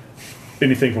 like.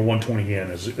 Anything from 120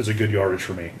 in is a good yardage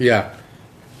for me. Yeah.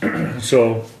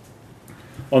 So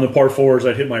on the par 4s,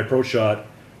 I'd hit my approach shot,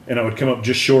 and I would come up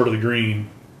just short of the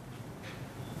green,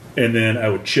 and then I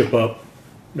would chip up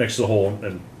next to the hole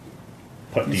and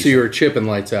putt decent. So you were chipping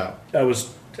lights out. I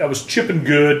was chipping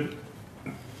good.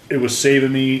 It was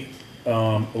saving me.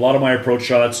 A lot of my approach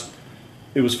shots,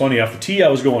 it was funny. Off the tee, I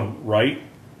was going right.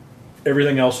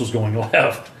 Everything else was going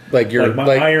left. Like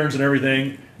my irons and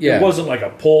everything. Yeah. It wasn't like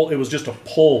a pull. It was just a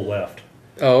pull left.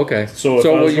 Oh, okay.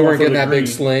 So you weren't getting that big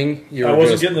sling? I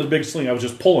wasn't getting the big sling. I was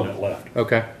just pulling it left.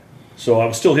 Okay. So I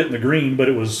was still hitting the green, but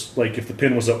it was like if the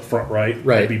pin was up front right,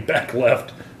 I'd be back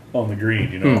left on the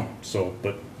green, you know. So,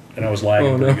 and I was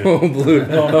lagging pretty good. Blue.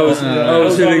 I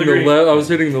was hitting the left. I was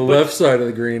hitting the left side of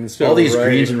the green instead. All these right.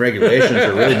 greens and regulations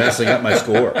are really messing up my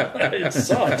score. It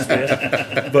sucks,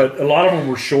 man. But a lot of them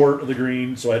were short of the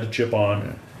green, so I had to chip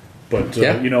on. But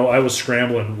I was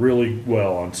scrambling really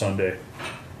well on Sunday.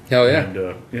 Hell yeah! And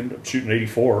ended up shooting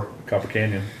 84 Copper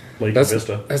Canyon, Lake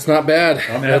Vista. That's not bad.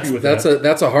 I'm happy with that.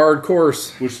 That's a hard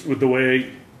course. With the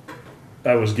way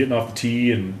I was getting off the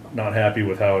tee and not happy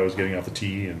with how I was getting off the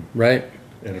tee and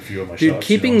and a few of my shots.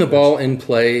 Keeping the ball in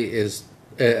play is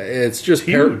it's just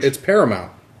huge. It's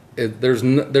paramount. There's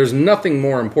nothing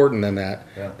more important than that.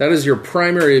 Yeah. That is your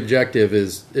primary objective.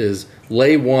 Is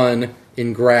lay one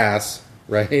in grass.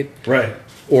 Right.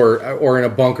 Or in a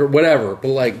bunker, whatever, but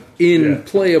like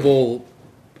playable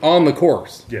on the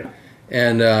course. Yeah.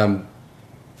 And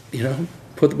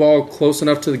put the ball close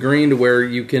enough to the green to where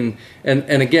you can.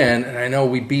 And again, and I know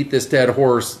we beat this dead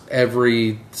horse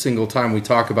every single time we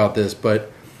talk about this, but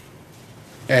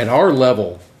at our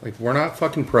level, like we're not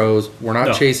fucking pros. We're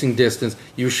not chasing distance.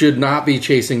 You should not be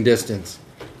chasing distance.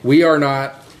 We are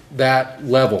not that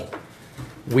level.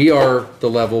 We are the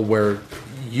level where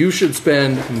you should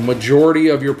spend majority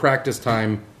of your practice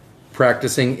time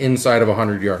practicing inside of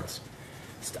 100 yards.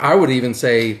 I would even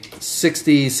say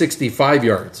 60, 65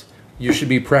 yards. You should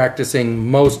be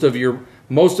practicing most of your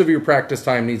practice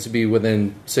time needs to be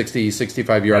within 60,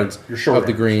 65 yards of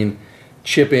the green.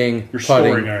 Chipping, you're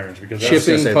putting, scoring irons because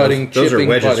chipping, putting, those chipping, are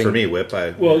wedges putting. for me, Whip. I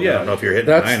don't know if you're hitting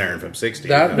a 9-iron from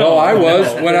 60. I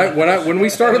was when we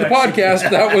started the podcast.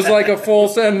 That was like a full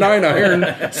send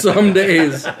 9-iron some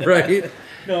days, right?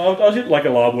 No, I'll hit like a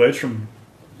lob wedge from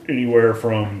anywhere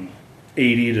from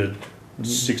 80 to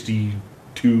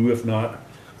 62, if not.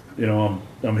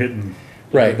 I'm hitting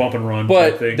a bump and run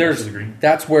type thing to the green.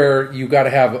 That's where you got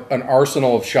to have an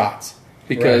arsenal of shots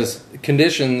because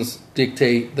conditions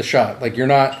dictate the shot. Like you're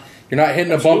not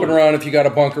hitting a bump and run if you got a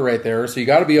bunker right there. So you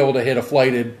got to be able to hit a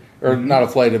flighted or not a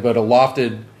flighted but a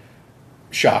lofted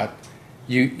shot.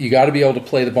 You got to be able to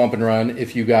play the bump and run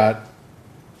if you got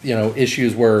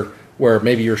issues where where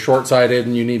maybe you're short-sighted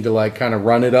and you need to like kind of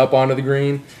run it up onto the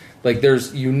green. Like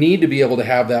you need to be able to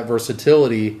have that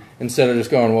versatility instead of just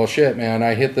going, well, shit, man,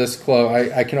 I hit this club.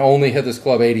 I can only hit this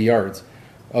club 80 yards.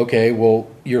 Okay,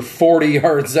 well, you're 40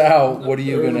 yards out. What are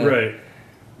you going to... Right.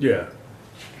 Yeah.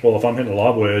 Well, if I'm hitting a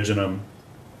lob wedge and I'm,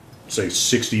 say,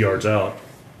 60 yards out,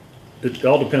 it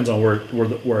all depends on where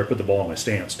I put the ball in my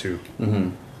stance, too.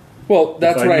 Mm-hmm. Well,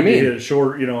 that's what I mean. Hit it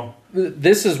short,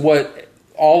 This is what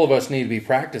all of us need to be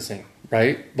practicing.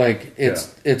 Right? Like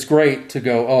it's great to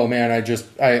go, oh man, I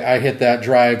hit that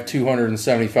drive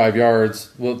 275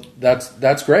 yards. Well,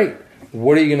 that's great.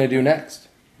 What are you going to do next?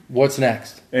 What's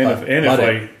next? By the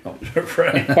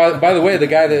way, the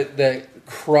guy that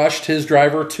crushed his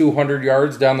driver 200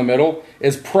 yards down the middle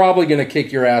is probably going to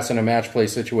kick your ass in a match play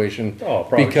situation. Oh,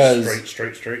 probably because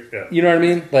straight. Yeah. You know what I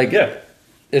mean? Like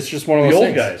it's just one of those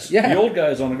things. Guys. Yeah. The old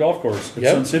guys on the golf course at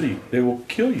Sun City, they will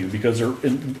kill you because they're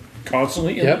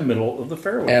constantly in the middle of the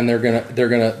fairway, and they're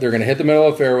gonna hit the middle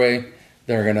of the fairway.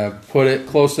 They're gonna put it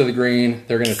close to the green.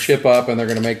 They're gonna chip up, and they're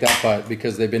gonna make that putt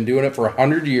because they've been doing it for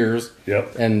 100 years.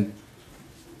 Yep. And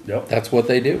that's what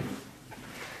they do.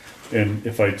 And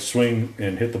if I swing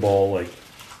and hit the ball like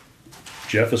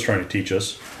Jeff is trying to teach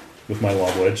us with my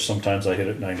lob wedge, sometimes I hit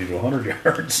it 90 to 100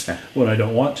 yards when I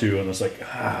don't want to, and it's like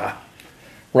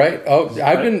Right. Oh,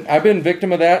 I've been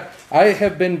victim of that. I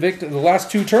have been victim the last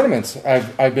 2 tournaments.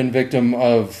 I've been victim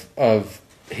of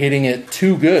hitting it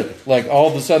too good. Like all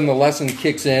of a sudden the lesson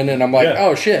kicks in, and I'm like,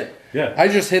 oh shit. Yeah. I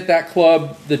just hit that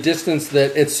club the distance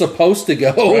that it's supposed to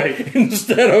go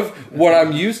instead of what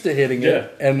I'm used to hitting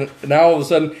it. And now all of a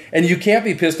sudden, and you can't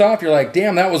be pissed off. You're like,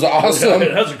 damn, that was awesome.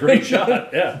 That was a great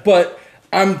shot. Yeah. But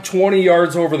I'm 20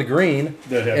 yards over the green.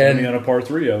 That happened to me on a par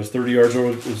 3. I was 30 yards over,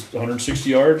 it was 160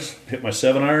 yards, hit my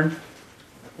 7-iron.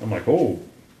 I'm like, oh,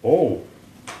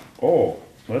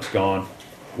 that's gone.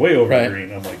 Way over the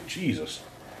green. I'm like, Jesus.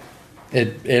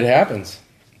 It happens.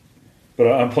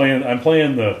 But I'm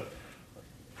playing the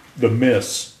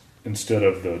miss instead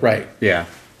of the... Right. Yeah.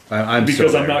 I'm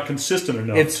not consistent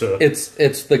enough It's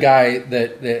the guy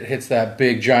that hits that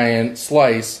big giant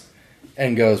slice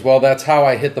and goes, well, that's how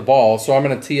I hit the ball. So I'm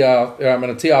going to tee off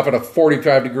at a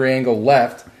 45-degree angle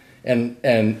left, and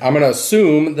I'm going to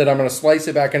assume that I'm going to slice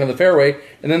it back into the fairway,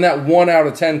 and then that 1 out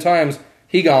of 10 times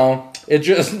he gone, it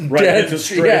just over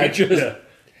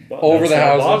the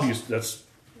houses.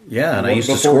 And I used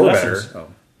to score better.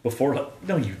 Before,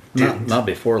 no, you didn't. Not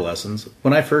before lessons.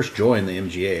 When I first joined the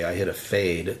MGA, I hit a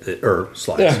fade or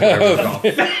slice, whatever it's called,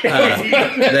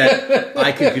 that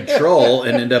I could control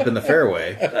and end up in the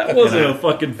fairway. That wasn't a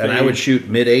fucking fade. And I would shoot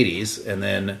mid-80s, and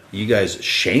then you guys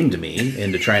shamed me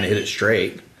into trying to hit it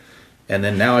straight. And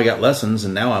then now I got lessons,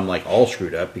 and now I'm like all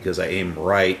screwed up because I aim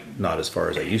right, not as far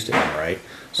as I used to aim right.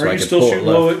 So Are you still shooting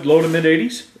low to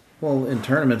mid-80s? Well, in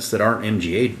tournaments that aren't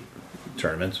MGA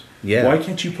tournaments. Yeah. Why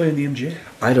can't you play in the MGA?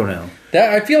 I don't know.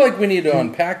 I feel like we need to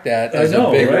unpack that. As a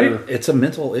bigger, right? It's a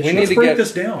mental issue. Let's break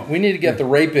this down. We need to get the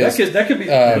rapist. That could be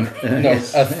a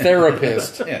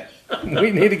therapist. Yeah.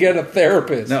 We need to get a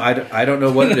therapist. No, I don't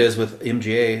know what it is with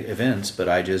MGA events, but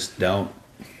I just don't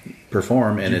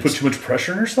perform. And you put too much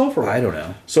pressure on yourself, or I don't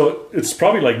know. So it's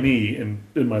probably like me in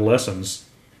my lessons.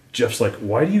 Jeff's like,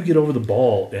 "Why do you get over the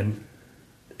ball and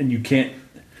you can't?"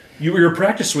 Your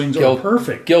practice swings are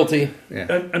perfect. Guilty.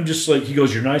 Yeah. I'm just like, he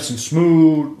goes, you're nice and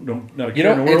smooth.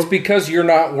 It's because you're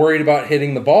not worried about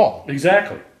hitting the ball.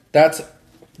 Exactly.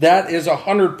 That is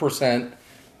 100%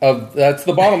 that's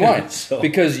the bottom line.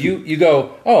 Because you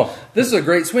go, oh, this is a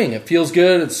great swing. It feels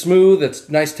good. It's smooth. It's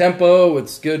nice tempo.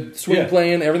 It's good swing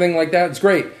playing. Everything like that. It's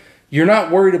great. You're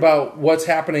not worried about what's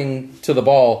happening to the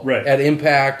ball at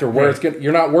impact or where it's going.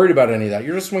 You're not worried about any of that.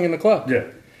 You're just swinging the club. Yeah.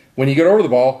 When you get over the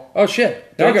ball, oh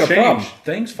shit! Now I got a problem.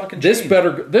 Things fucking change.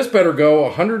 This better go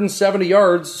 170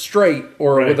 yards straight,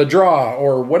 or with a draw,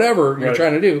 or whatever you're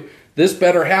trying to do. This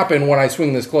better happen when I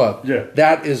swing this club. Yeah,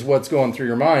 that is what's going through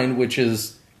your mind, which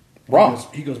is wrong.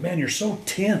 He goes, man, you're so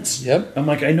tense. Yep. I'm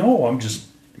like, I know.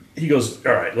 He goes,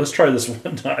 all right, let's try this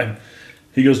one time.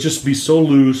 He goes, just be so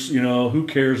loose. Who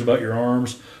cares about your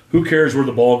arms? Who cares where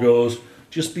the ball goes?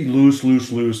 Just be loose,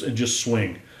 and just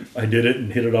swing. I did it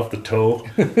and hit it off the toe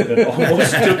and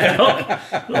almost took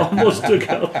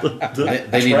out the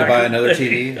They need to buy another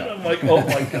TD. I'm like, oh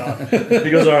my God.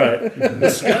 He goes, all right,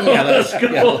 let's go. Let's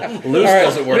go. Yeah. Loose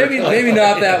doesn't work. Maybe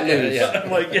not that loose. I'm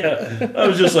like, I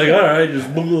was just like, all right,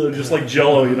 just like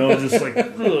Jello, just like,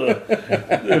 ugh.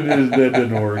 That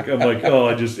didn't work. I'm like,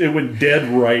 it went dead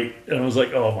right. And I was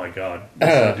like, oh my God,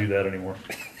 let's not do that anymore.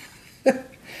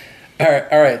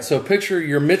 All right. So picture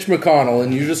you're Mitch McConnell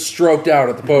and you just stroked out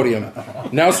at the podium.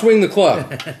 Now swing the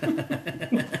club.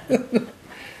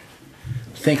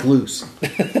 think loose.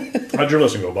 How'd your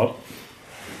lesson go, Bob?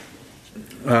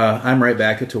 I'm right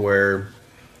back to where,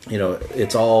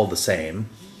 it's all the same,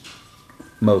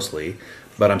 mostly,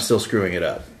 but I'm still screwing it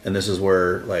up. And this is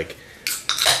where, like,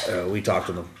 we talked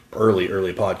in the early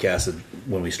podcast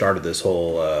when we started this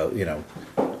whole,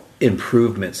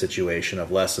 improvement situation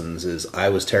of lessons. Is I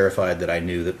was terrified that I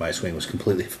knew that my swing was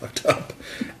completely fucked up,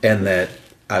 and that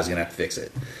I was going to have to fix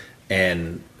it.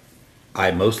 And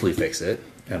I mostly fix it,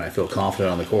 and I feel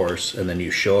confident on the course. And then you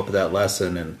show up at that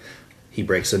lesson, and he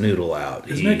breaks a noodle out.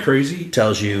 Isn't that crazy?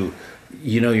 Tells you,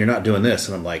 you're not doing this.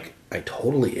 And I'm like, I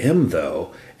totally am,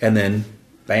 though. And then,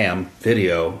 bam,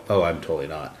 video. Oh, I'm totally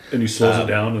not. And he slows it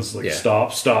down. It's like,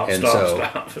 stop. And so,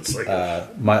 stop. It's like,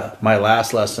 my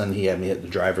last lesson, he had me hit the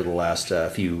driver the last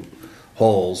few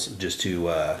holes just to,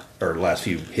 or last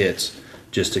few hits,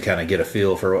 just to kind of get a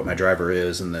feel for what my driver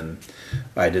is. And then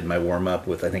I did my warm up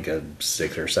with, I think, a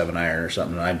 6 or 7 iron or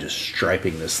something. And I'm just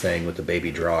striping this thing with the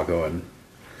baby draw, going,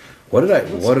 what did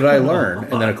I learn?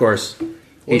 And then, of course,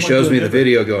 he shows me the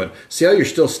video going, see how you're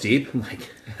still steep? I'm like,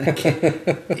 I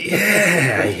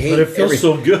hate but it feels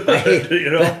so good,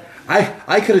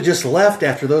 I could have just left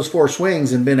after those 4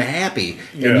 swings and been happy,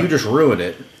 and you just ruined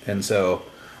it. And so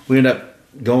we end up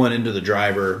going into the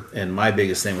driver, and my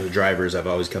biggest thing with the driver is I've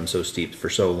always come so steep for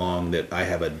so long that I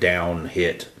have a down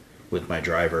hit with my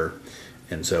driver.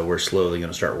 And so we're slowly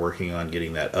going to start working on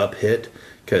getting that up hit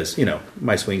because,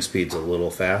 my swing speed's a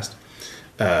little fast.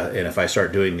 And if I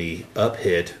start doing the up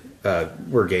hit,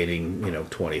 we're gaining,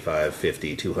 25,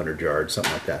 50, 200 yards,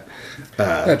 something like that.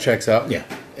 That checks out. Yeah.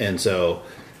 And so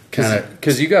kind of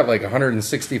because you got like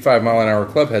 165 mile an hour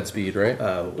club head speed, right?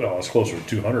 well, it's closer to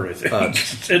 200, I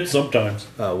think. It's sometimes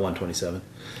 127.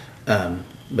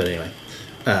 But anyway,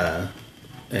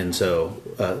 and so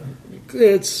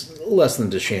it's less than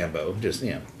DeChambeau. Just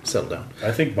settle down.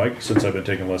 I think since I've been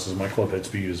taking lessons, my club head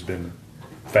speed has been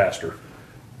faster.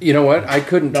 You know what? I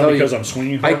couldn't Not tell you. because I'm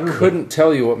swinging harder. I couldn't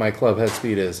tell you what my club head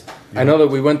speed is. I know that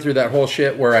we went through that whole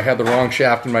shit where I had the wrong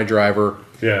shaft in my driver.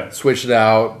 Yeah. Switched it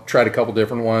out, tried a couple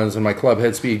different ones, and my club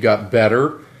head speed got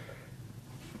better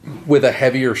with a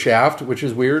heavier shaft, which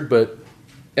is weird. But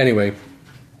anyway,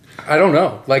 I don't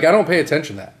know. Like, I don't pay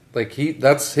attention to that. Like,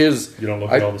 that's his. You don't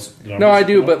look at all this. No, I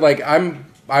do, but like I'm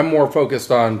more focused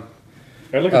on.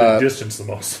 I look at the distance the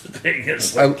most. The thing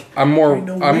is, like, I'm more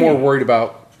worried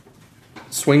about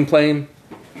swing plane,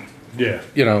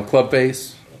 club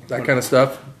face, that kind of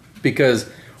stuff, because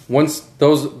once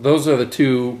those are the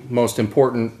 2 most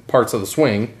important parts of the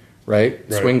swing, right?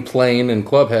 Swing plane and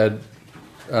club head.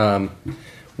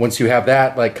 Once you have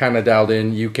that like kind of dialed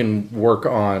in, you can work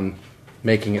on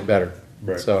making it better.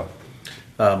 Right. So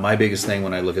my biggest thing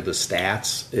when I look at the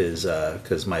stats is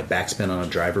because my backspin on a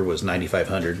driver was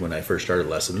 9,500 when I first started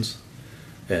lessons.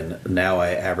 And now I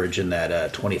average in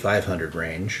that 2,500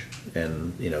 range,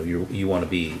 and you want to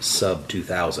be sub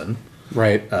 2,000,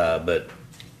 right? But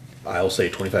I'll say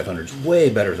 2,500 is way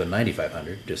better than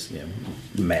 9,500, just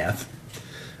math.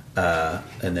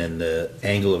 And then the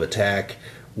angle of attack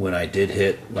when I did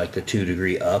hit like the 2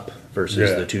 degree up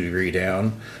versus the 2 degree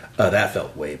down, that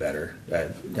felt way better.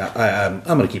 I'm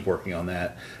going to keep working on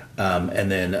that.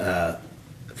 And then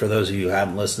for those of you who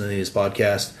haven't listened to these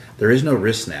podcasts, there is no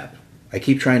wrist snap. I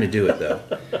keep trying to do it though.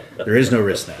 There is no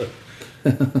wrist snap.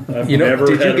 I've never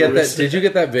did you had get a that? wrist Did you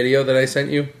get that video that I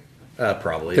sent you?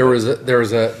 Probably. There was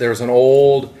an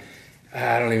old,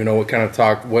 I don't even know what kind of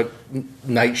talk, what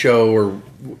night show or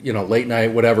late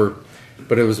night, whatever,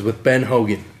 but it was with Ben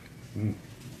Hogan, and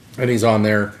he's on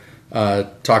there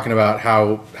talking about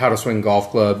how to swing golf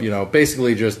club.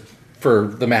 Basically just for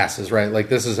the masses, right? Like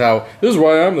this is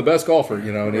why I'm the best golfer.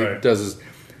 And he does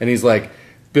and he's like.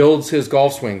 Builds his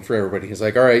golf swing for everybody. He's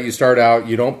like, all right, you start out,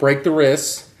 you don't break the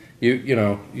wrists, you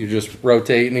just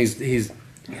rotate, and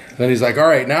then he's like, all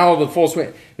right, now the full swing.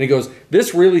 And he goes,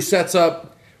 this really sets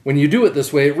up, when you do it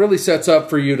this way, it really sets up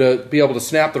for you to be able to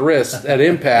snap the wrist at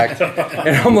impact.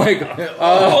 And I'm like,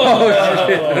 oh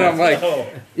shit. And I'm like,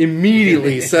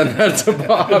 immediately send that to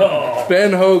Bob.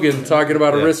 Ben Hogan talking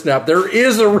about a wrist snap. There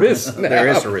is a wrist snap. There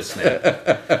is a wrist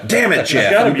snap. Damn it,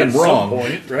 Jeff. Gotta I've be been at wrong. some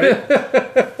point,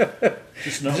 right?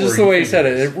 Just the way he said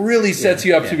it. It really sets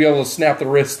you up to be able to snap the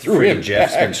wrist through him.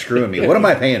 Jeff's been screwing me. What am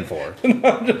I paying for? And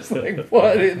I'm just like,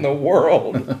 what in the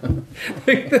world?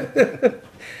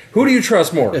 Who do you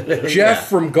trust more? Jeff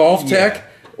from Golf Tech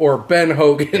or Ben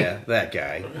Hogan? Yeah, that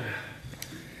guy.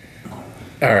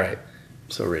 All right.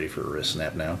 So ready for a wrist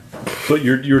snap now. But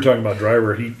you were talking about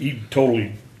driver. He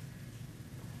totally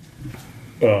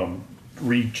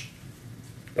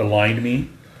aligned me.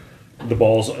 The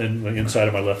ball's in the inside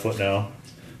of my left foot now.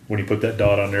 When he put that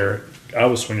dot on there, I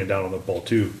was swinging down on the ball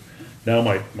too. Now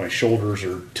my shoulders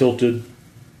are tilted.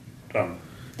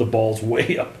 The ball's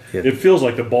way up. Yeah. It feels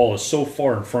like the ball is so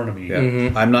far in front of me.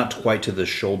 Yeah. I'm not quite to the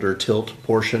shoulder tilt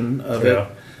portion of Yeah. it,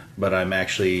 but I'm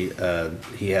actually.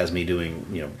 He has me doing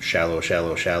shallow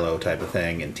type of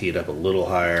thing and tee it up a little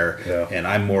higher. Yeah. And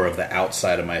I'm more of the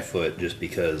outside of my foot just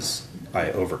because I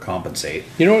overcompensate.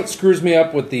 You know what screws me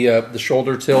up with the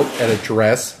shoulder tilt at a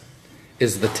dress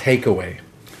is the takeaway.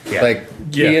 Yeah.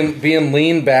 Like being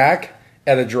lean back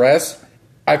at a dress,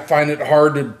 I find it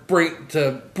hard to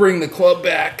bring the club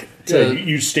back.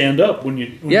 You stand up when you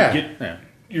get. Yeah.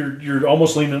 You're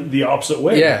almost leaning the opposite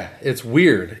way. Yeah, it's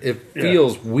weird. It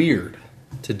feels weird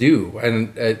to do,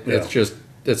 and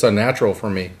it's unnatural for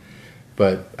me.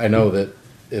 But I know that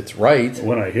it's right.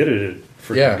 When I hit it, it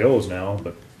freaking goes now.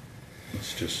 But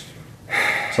it's just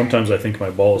sometimes I think my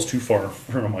ball is too far in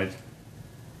front of my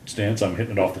stance. I'm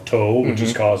hitting it off the toe, which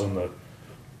is causing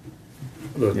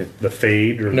the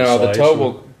fade or No, the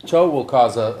slice toe will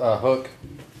cause a hook.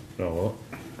 Oh,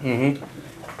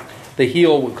 The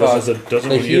heel would cause doesn't the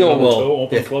when you hit it heel on the will. toe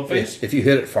open club face. If you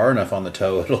hit it far enough on the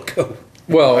toe, it'll go.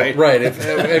 Well, Right. right.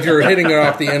 If you're hitting it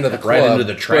off the end of the club, Right into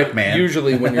the track, but man.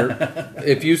 Usually, when you're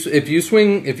if you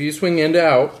swing end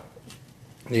out,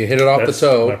 you hit it off That's the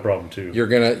toe. my problem too. You're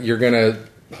gonna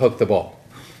hook the ball.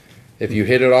 If you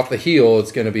hit it off the heel,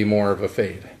 it's going to be more of a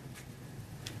fade.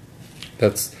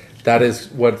 That is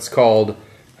what's called.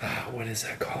 What is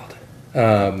that called? I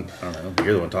don't know.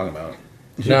 You're the one talking about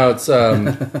it. No, it's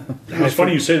It's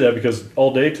funny you say that because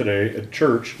all day today at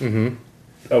church,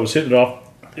 I was hitting it off.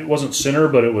 It wasn't center,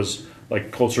 but it was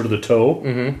like closer to the toe.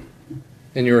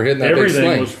 and you were hitting that Everything big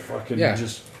sling. was fucking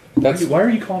just. That's Why are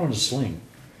you calling it a sling?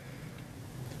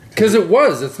 because it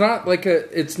was. It's not like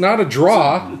it's not a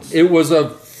draw. It was a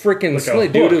freaking Like a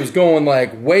sling, dude. hook. It was going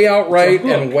like way out right hook.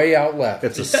 and way out left.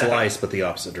 It's a slice, but the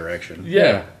opposite direction.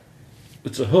 Yeah.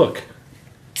 It's a hook.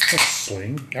 That's a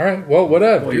sling. All right. Well,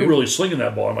 whatever. Well, you're really slinging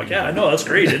that ball. I'm like, yeah, I know, that's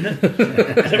great, isn't it?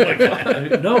 I'm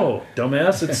like, no,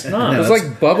 dumbass, it's not. It's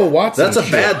like Bubba Watson. That's a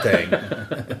shit. bad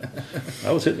thing.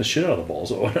 I was hitting the shit out of the balls.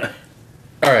 So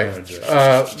All right.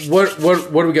 What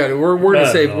do we got? We're gonna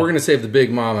I save. don't know. We're gonna save the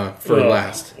big mama for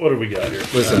last. What do we got here?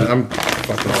 Listen, I'm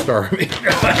fucking starving.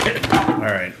 All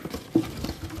right.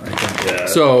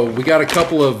 So we got a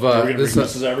couple of Are we going to this. bring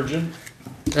Mrs. Average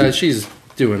in? She's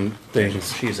doing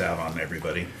things. She's out on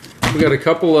everybody. We got a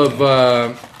couple of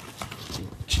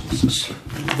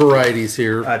varieties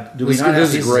here. Do we this, not have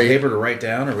this pieces is of great. paper to write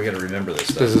down, or we got to remember this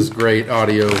stuff? This is great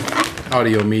audio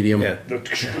medium. Yeah.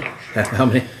 How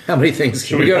many things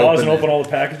Should can we we pause and open? open all the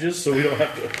packages so we don't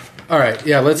have to? All right,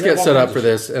 yeah, let's get Yeah, set why up don't for we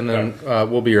this, and then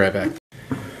we'll be right back.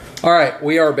 All right,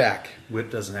 we are back. Whip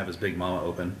doesn't have his big mama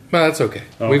open. Well, that's okay.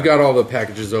 We've got all the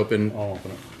packages open. I'll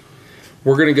open it.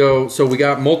 We're gonna go. So we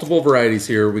got multiple varieties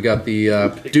here. We got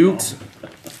the Dukes.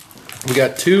 We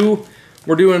got two.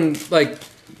 We're doing like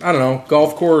I don't know,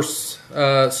 golf course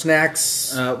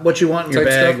snacks. What you want in your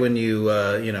Type bag stuff? when you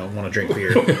want to drink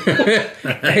beer?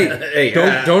 Hey,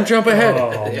 don't jump ahead.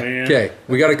 Oh, man. Okay,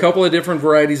 we got a couple of different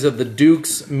varieties of the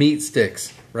Dukes meat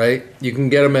sticks. Right, you can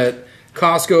get them at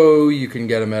Costco. You can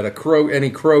get them at any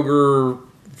Kroger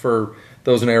for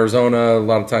those in Arizona. A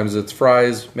lot of times it's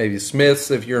Fry's, maybe Smith's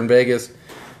if you're in Vegas,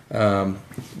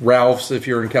 Ralph's if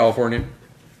you're in California.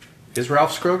 Is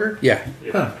Ralph's Kroger? Yeah,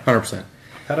 100%.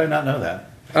 How did I not know that?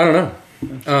 I don't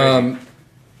know.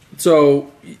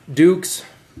 So Duke's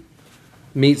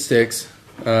meat sticks.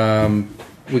 We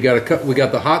got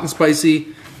the hot and spicy,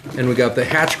 and we got the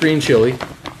Hatch green chili.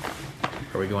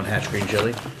 Are we going Hatch green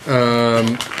chili? I'll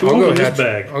opened go this Hatch.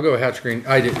 bag? I'll go Hatch green.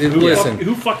 I did. Listen.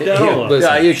 Who fucked that all up? listen.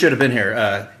 Yeah, you should have been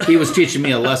here. He was teaching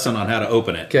me a lesson on how to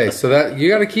open it. Okay, so that you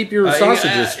got to keep your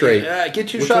sausages straight.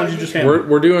 Get your Which one sausage. did you just hand?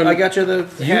 We're doing. I got you the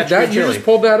Hatch that. green You chili. just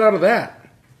pulled that out of that.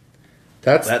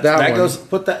 That's that one. goes.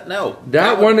 Put that. No,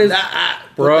 That one is-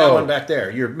 put Bro. that one back there.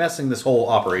 You're messing this whole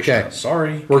operation. Okay. up.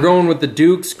 Sorry. We're going with the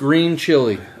Duke's green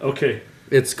chili. Okay.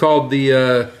 It's called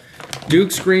the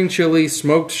Duke's green chili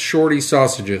smoked shorty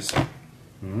sausages.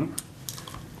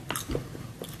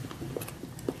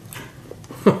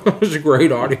 It's a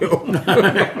great audio.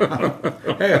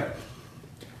 Hey,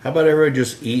 how about everybody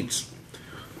just eats?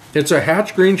 It's a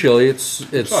Hatch green chili. It's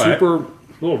all right. super. A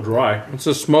little dry. It's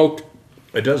a smoked.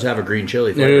 It does have a green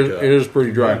chili It flavor is, to it it. is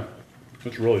pretty dry.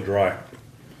 It's really dry.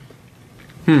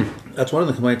 That's one of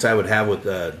the complaints I would have with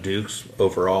Dukes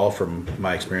overall, from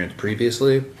my experience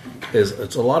previously, is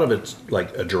it's a lot of it's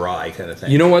like a dry kind of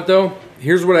thing. You know what though?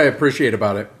 Here's what I appreciate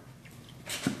about it.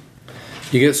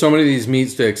 You get so many of these meat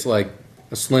sticks, like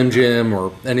a Slim Jim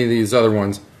or any of these other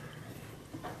ones,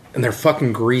 and they're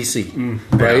fucking greasy,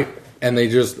 right? and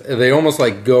they almost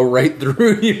like go right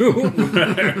through you.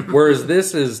 Whereas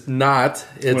this is not.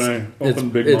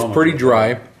 It's pretty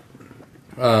dry.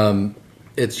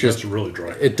 It's just really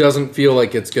dry. It doesn't feel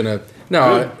like it's gonna.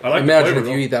 No, I like imagine the flavor, if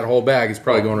you though. eat that whole bag, it's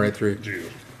probably going right through. Gee.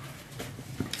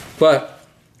 But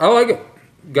I like it.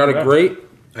 Got a Yeah. great.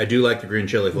 I do like the green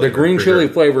chili flavor. The green for chili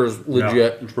sure. flavor is legit.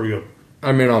 Yeah, it's pretty good.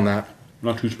 I'm in on that.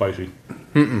 Not too spicy.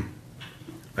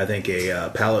 I think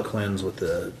a palate cleanse with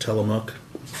the Tillamook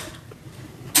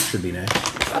should be nice.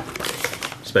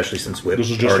 Especially since Whip This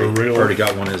is just already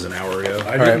got one as an hour ago.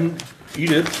 I right. didn't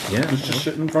eat it. Yeah. It's just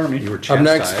sitting in front of me. You were Up chastised.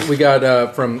 next, we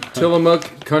got from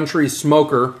Tillamook Country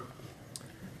Smoker,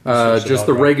 just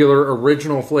the regular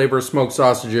original flavor smoked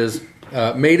sausages,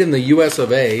 made in the U.S.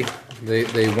 of A.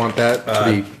 They want that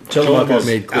to be Tillamook is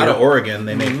made clear. out of Oregon.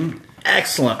 They make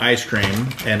excellent ice cream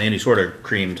and any sort of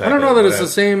cream type. I don't know of that it's the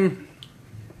whatever. same.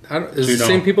 Is it the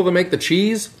same people that make the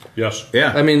cheese? Yes.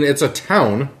 Yeah. I mean, it's a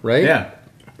town, right? yeah.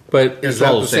 But is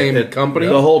that all the same company?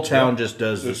 The whole town just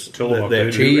does It's this. Tillamook. they-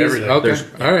 They do Cheese. everything. Okay. There's-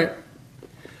 All right.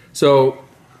 So,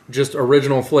 just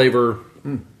original flavor,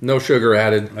 no sugar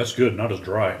added. That's good. Not as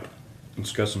dry.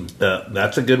 It's got some.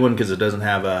 That's a good one because it doesn't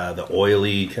have the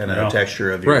oily kind of No.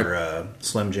 texture of your Right.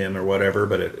 Slim Jim or whatever,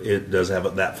 but it does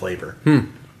have that flavor.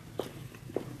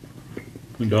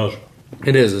 It does.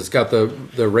 It is. It's got the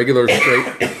regular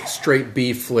straight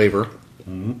beef flavor.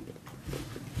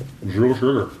 Zero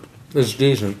sugar. It's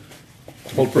decent.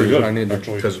 Hold Pretty please, good. I need to.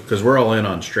 Actually. Because we're all in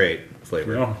on straight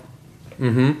flavor.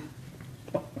 Yeah.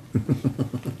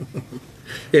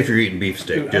 If you're eating beef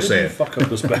stick, Dude, just how did say you it. fuck up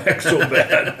this bag so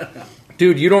bad.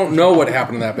 Dude, you don't know what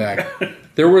happened to that bag.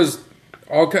 There was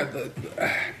all kind.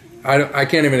 I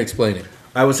can't even explain it.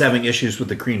 I was having issues with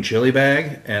the green chili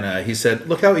bag, and he said,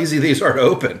 "Look how easy these are to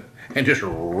open," and just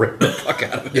ripped the fuck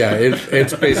out of it. Yeah,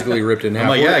 it's basically ripped in half. I'm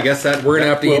like, yeah, I guess that we're gonna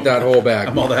have to eat that whole bag.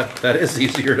 I'm all that is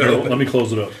easier to Here, open. let me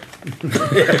close it up.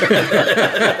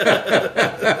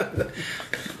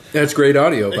 That's great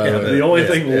audio, by the way. The only Yeah,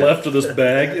 thing yeah. left of this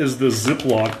bag is the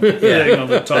Ziploc thing on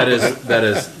the top. That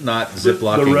is not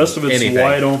Ziploc. The rest of it's anything.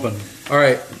 wide open. All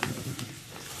right,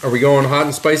 are we going hot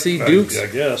and spicy, Dukes? I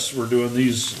guess we're doing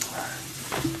these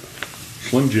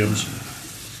Slim Jims.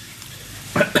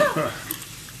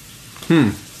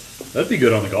 That'd be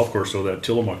good on the golf course, though. That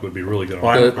Tillamook would be really good on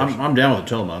Well, the golf course. I'm down with the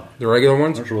Tillamook. The regular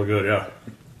ones? That's really good,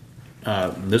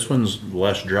 yeah. This one's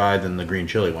less dry than the green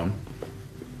chili one.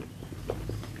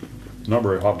 Not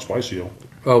very hot and spicy, though.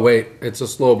 Oh wait, it's a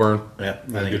slow burn. Yeah, I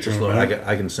think get it's a you in slow. a minute.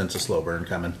 I can sense a slow burn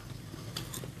coming.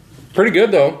 Pretty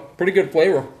good though. Pretty good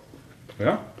flavor.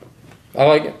 Yeah. I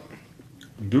like it.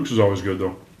 Duke's is always good,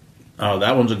 though. Oh,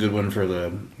 that one's a good one for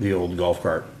the old golf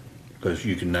cart because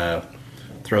you can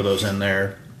throw those in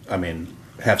there. I mean,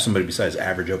 have somebody besides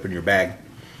average open your bag,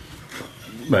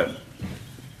 but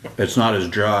it's not as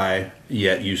dry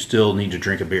yet. You still need to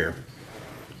drink a beer.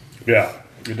 Yeah.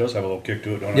 It does have a little kick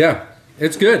to it, don't it? Yeah,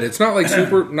 it's good. It's not like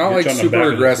super, not Gets like on the back super of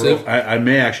the aggressive. throat. I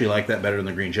may actually like that better than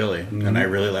the green chili, and I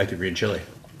really like the green chili.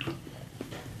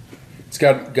 It's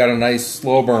got a nice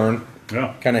slow burn.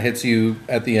 Yeah. Kind of hits you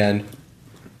at the end.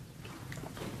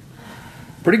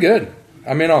 Pretty good.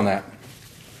 I'm in on that.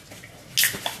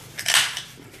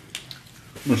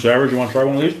 Miss Savage, you want to try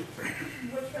one of these?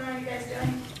 Which one are you guys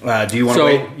doing? Do you want to So-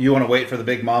 wait? You want to wait for the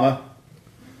Big Mama?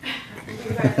 You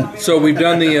guys want me to- So we've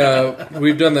done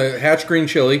the Hatch green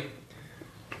chili.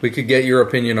 We could get your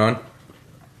opinion on.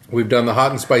 We've done the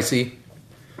hot and spicy.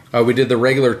 We did the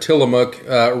regular Tillamook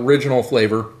original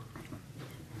flavor.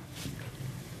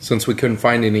 Since we couldn't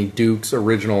find any Duke's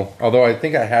original, although I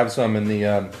think I have some in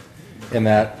the in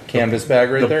that canvas bag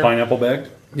right The there. pineapple bag?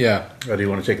 Yeah. Do you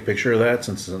want to take a picture of that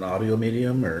since it's an audio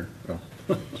medium? Or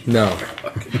No.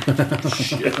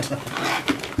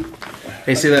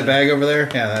 hey, see that bag over there?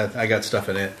 Yeah, I got stuff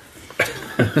in it.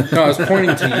 No, I was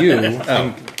pointing to you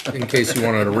in case you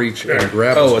wanted to reach and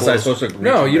grab. Oh, us was I close. supposed to?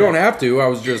 No, you don't have to. I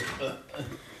was just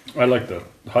I like the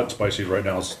hot and spicy right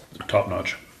now. It's top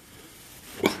notch.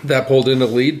 that pulled into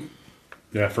the lead.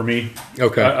 Yeah, for me.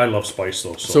 Okay. I love spice,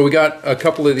 though. So we got a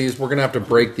couple of these. We're gonna have to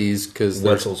break these because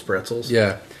Wetzel's pretzels.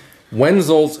 yeah,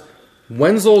 Wenzel's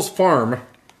Farm.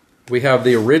 We have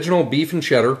the original beef and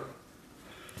cheddar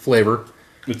flavor.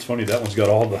 It's funny, that one's got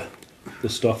all the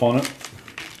stuff on it.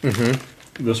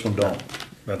 Mm-hmm. This one don't.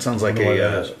 That sounds like I wonder why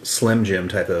a that is. Slim Jim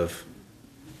type of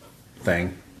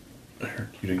thing. You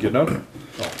didn't get none?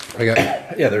 Oh, I got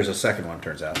Yeah, there's a second one.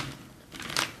 Turns out.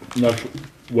 that's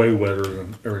way wetter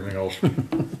than everything else.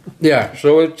 yeah.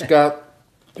 So it's got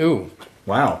ooh,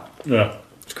 Wow. Yeah.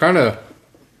 it's kind of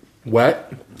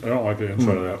wet. I don't like the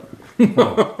inside of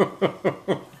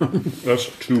that. That's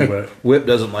too wet. Whip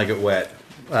doesn't like it wet.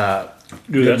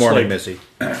 Dude, Good that's morning, like, Missy.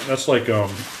 That's like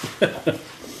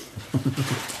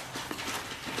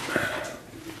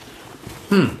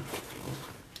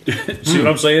See what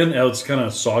I'm saying? How it's kind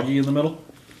of soggy in the middle.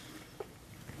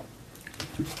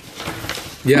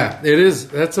 Yeah, it is.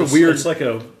 That's a weird. It's like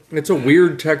a It's a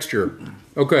weird texture.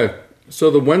 Okay,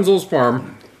 so the Wenzel's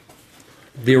Farm,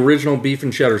 the original beef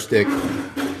and cheddar stick.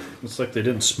 It's like they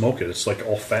didn't smoke it. It's like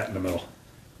all fat in the middle.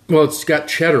 Well, it's got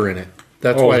cheddar in it.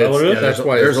 That's Oh, why. is that what it is? That's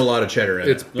why There's a it's, lot of cheddar in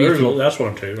it's it. beefy. That's what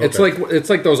I'm telling you. It's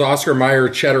like those Oscar Mayer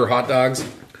cheddar hot dogs.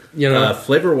 You know,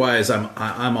 Flavor wise, I'm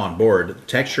on board.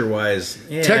 Texture wise,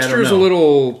 texture's a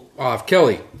little off.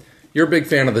 Kelly, you're a big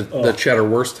fan of the cheddar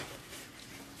wurst.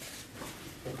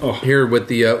 Oh. Here with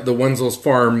the Wenzel's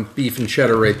Farm beef and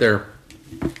cheddar right there.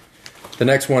 The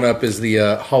next one up is the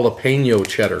jalapeno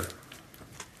cheddar.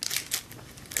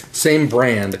 Same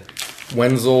brand,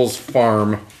 Wenzel's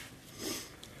Farm.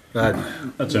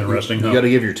 That's interesting. You Huh? got to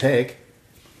give your take.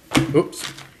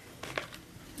 Oops.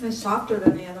 It's softer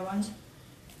than the other ones.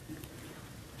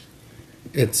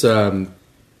 It's a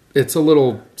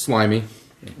little slimy.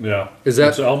 Yeah. Is that-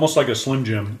 It's almost like a Slim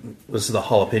Jim? This is the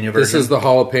jalapeno version. This is the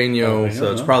jalapeno.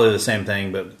 so it's probably the same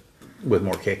thing, but with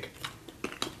more kick.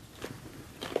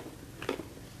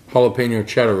 Jalapeno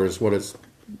cheddar is what it's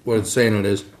saying it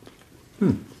is.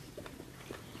 The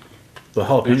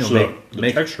jalapeno It's,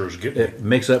 the texture is getting. it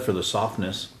makes up for the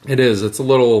softness. It is. It's a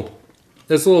little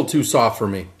too soft for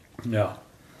me. Yeah.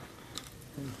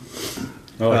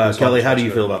 I like this Kelly, one. how do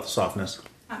you feel about the softness?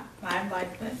 I like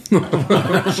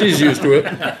it. She's used to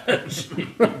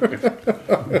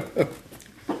it.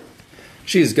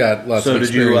 She's got lots So of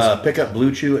did you experience. pick up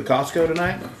Blue Chew at Costco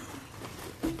tonight?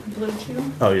 Blue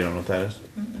Chew. Oh, you don't know what that is?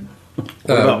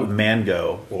 What about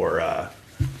Mango or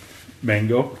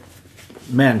Mango.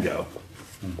 Mango?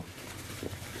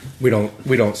 We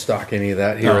don't stock any of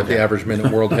that here at the Okay. Average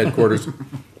Minute World headquarters.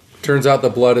 Turns out the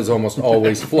blood is almost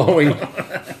always flowing.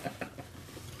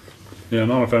 Yeah,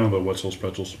 not a fan of the Wetzel's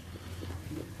pretzels.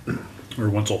 Or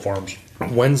Wenzel Farms.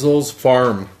 Wenzel's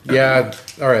Farm. Yeah,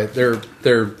 all right. They're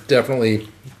definitely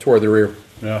toward the rear.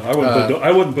 Yeah,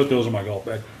 I wouldn't put those in my golf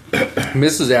bag.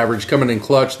 Mrs. Average coming in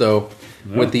clutch though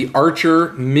with the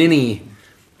Archer Mini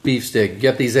beef stick.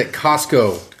 Get these at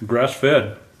Costco. Grass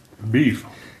fed beef.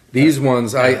 These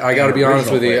ones, I got to be honest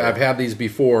original with you. flavor. I've had these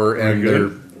before, and Very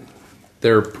good.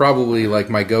 they're probably like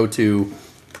my go-to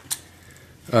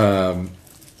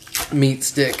meat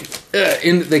stick.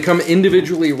 They come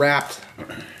individually wrapped,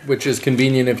 which is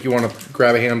convenient if you want to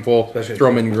grab a handful, Especially- throw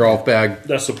them in your golf bag.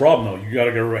 That's the problem though. You got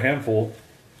to get a handful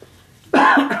to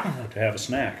have a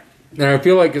snack. And I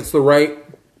feel like it's the right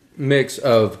mix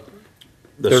of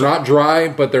they're not dry,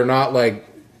 but they're not like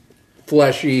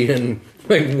fleshy and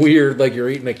like weird, like you're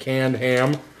eating a canned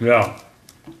ham. Yeah,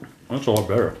 that's a lot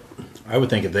better. I would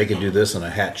think if they could do this in a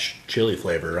Hatch chili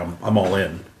flavor, I'm all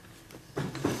in.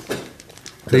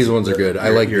 These ones are good. I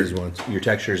like these ones. Your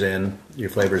texture's in, your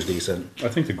flavor's decent. I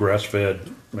think the grass fed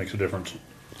makes a difference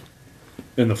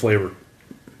in the flavor.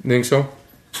 Think so?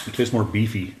 It tastes more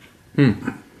beefy.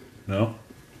 No,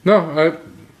 No,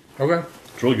 okay.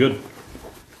 it's really good.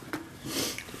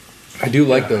 I do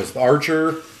like those. The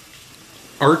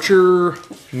Archer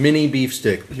mini beef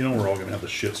stick. You know we're all gonna have the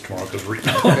shits tomorrow because we're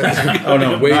eating. Oh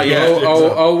no, Wait, not yet.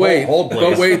 wait. Hold, But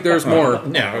please. wait, there's more. Oh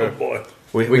No, boy,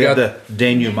 we got- have the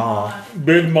denouement.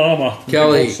 Big Mama,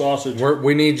 Kelly, Big old sausage.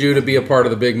 we need you to be a part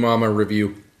of the Big Mama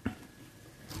review.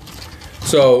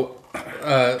 So,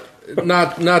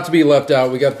 not to be left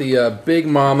out, we got the Big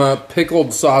Mama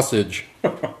pickled sausage.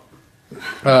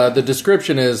 The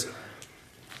description is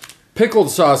pickled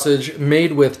sausage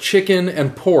made with chicken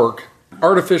and pork,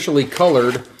 artificially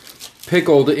colored,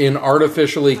 pickled in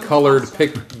artificially colored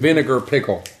vinegar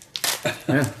pickle.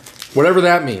 Yeah. Whatever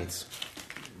that means.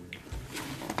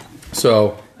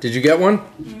 So, did you get one?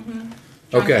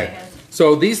 Okay.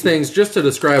 So these things, just to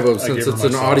describe them, since gave her it's my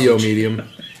an audio sausage. medium,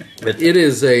 it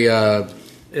is a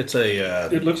It's a.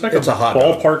 It looks like it's a a hot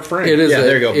dog. ballpark frame. it is Yeah, a,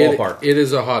 there you go, it- ballpark. It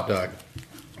is a hot dog,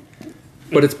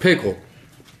 but it's pickled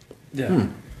Yeah.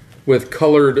 with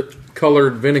colored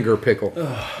vinegar pickle.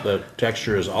 The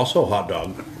texture is also hot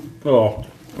dog. Oh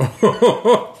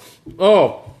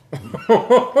Oh,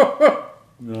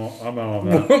 no, I'm out on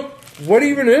that. what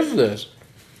even is this?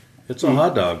 It's a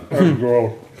hot dog. That's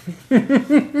gross.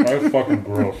 That's fucking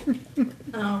gross.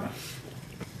 Oh.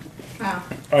 Wow.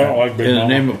 I don't like Big In the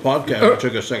Mama. name of podcast, I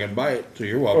took a second bite, so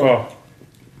you're welcome.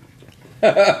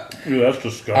 Oh. Dude, that's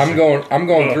disgusting. I'm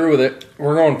going through with it.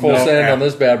 We're going full No, send on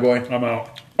this bad boy. I'm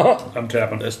out. I'm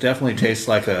tapping. This definitely tastes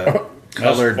like a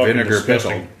colored fucking vinegar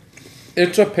disgusting. pickle.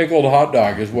 It's a pickled hot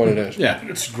dog, is what it is. Yeah,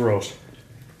 It's gross.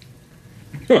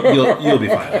 You'll be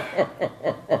fine.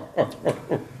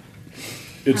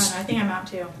 It's I think I'm out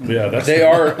too. yeah, that's They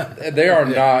are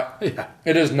not.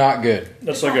 It is not good.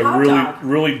 that's It's like a a hot really dog.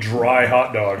 really dry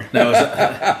hot dog Now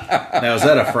is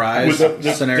that a fries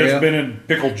that's scenario? been in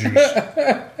pickle juice.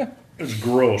 It's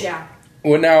gross. Yeah.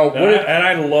 Well, now And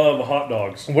I love hot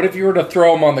dogs. what if you were to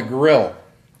throw them on the grill?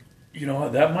 You know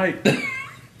what? That might.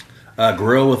 A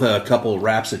grill with a couple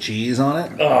wraps of cheese on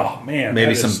it. Oh man, Maybe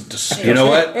that is some. disgusting. You know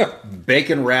what?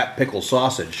 Bacon wrap pickle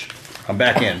sausage. I'm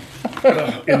back in.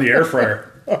 in the air fryer.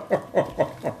 No.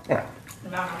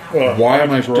 Ugh, Why am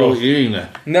I that's still gross. eating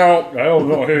that? Now, I don't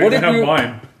know. Hey, What you if have you-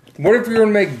 mine? what if you were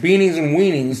to make beanies and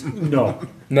weenies? No,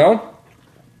 No.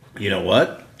 You know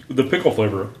what? the pickle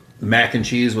flavor. Mac and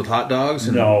cheese with hot dogs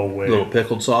and No way. little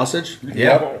pickled sausage.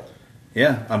 Yeah,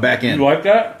 yeah. I'm back in. You like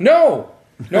that? No.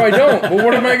 No, I don't. Well,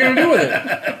 what am I going to do with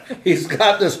it? He's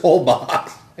got this whole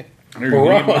box. Here, you can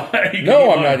eat mine. You can No,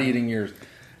 eat I'm mine. not eating yours.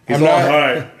 He's I'm all not. All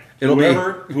right. It'll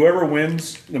be- whoever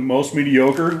wins the most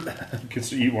mediocre gets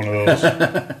to eat one of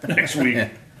those next week.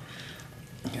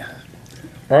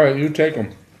 All right, you take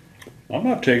them. I'm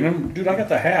not taking them, dude. I got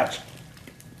the hats.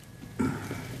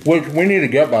 Which we need to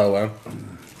get, by the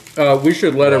way. We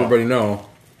should let everybody know.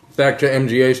 Back to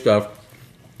MGA stuff.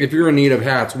 If you're in need of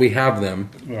hats, we have them.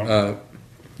 Yeah.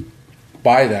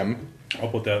 Buy them. I'll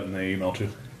put that in the email too.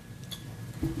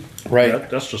 Right.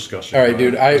 That's disgusting. All right,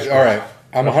 dude. That's All right.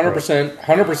 I'm That's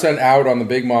 100% out on the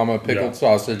Big Mama pickled Yeah.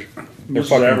 sausage. They're Mrs.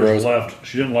 fucking Average gross. left.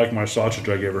 She didn't like my sausage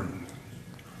I gave her.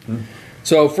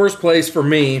 So first place for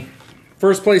me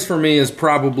is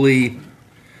probably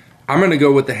I'm going to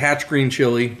go with the Hatch Green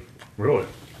Chili Really?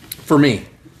 for me.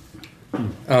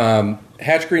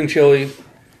 Hatch Green Chili.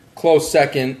 Close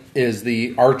second is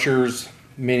the Archer's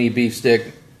mini beef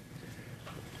stick.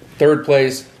 Third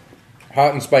place,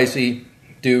 hot and spicy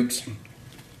Duke's.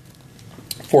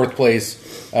 Fourth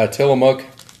place, Tillamook.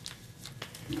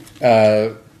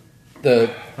 The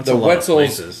a lot of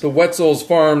places. The Wetzel's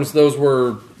Farms. Those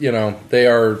were, they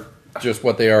are just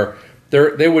what they are.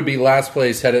 They would be last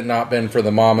place had it not been for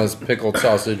the Mama's pickled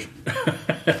sausage.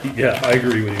 Yeah, I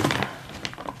agree with you.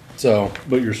 So,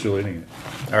 But you're still eating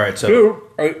it. All right, so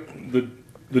dude,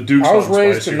 The Duke's I was hot and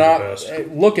raised spicy to are not the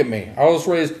best. look at me. I was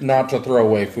raised not to throw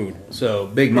away food.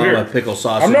 Big Mama Here. pickle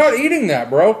sausage. I'm not eating that,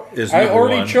 bro. Is I number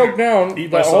already one. choked down.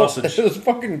 Eat my the whole- sausage. It was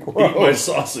fucking Eat my gross.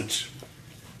 sausage.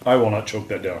 I will not choke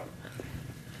that down.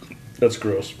 That's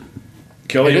gross.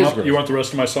 Kelly, It you is want, gross. you want the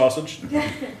rest of my sausage?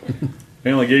 I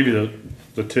only gave you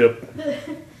the tip.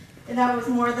 And that was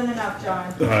more than enough,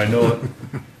 John. I know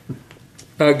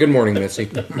it. Good morning, Missy.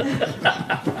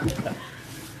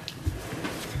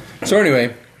 So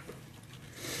anyway,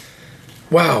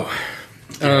 wow.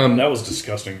 That was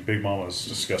disgusting. Big Mama is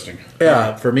disgusting.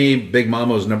 For me, Big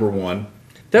Mama is number one.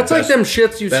 That's like Best- them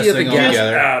shits you best see at the thing gas.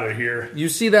 altogether. Out of here. You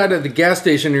see that at the gas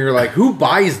station, and you're like, "Who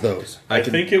buys those?" I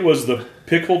think it was the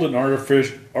pickled and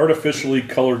artificially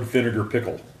colored vinegar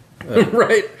pickle.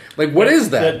 Right? Like, what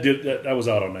is that? That was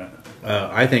out on that.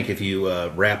 I think if you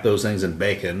wrap those things in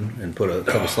bacon and put a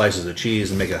couple slices of cheese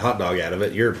and make a hot dog out of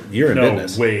it, you're in No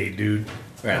business. way, dude.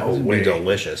 Yeah, No it'd be way.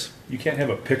 delicious. You can't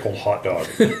have a pickled hot dog.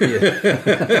 Dude,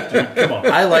 come on.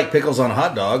 I like pickles on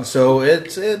hot dogs, so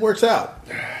it works out.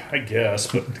 I guess,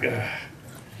 but Stop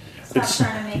It's-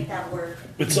 trying to make that work.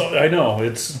 it's. I know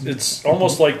it's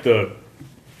almost like the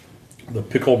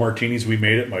pickle martinis we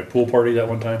made at my pool party that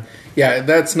one time. Yeah,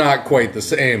 that's not quite the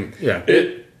same. Yeah.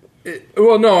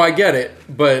 Well, no, I get it,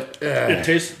 but It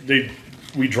tastes.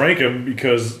 We drank them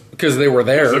because because they were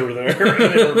they there, were there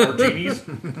and they were martinis,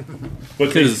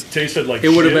 but they 'Cause tasted like it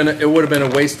would have shit. been a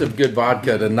waste of good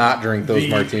vodka to not drink those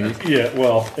martinis. Yeah,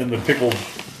 well, and the pickled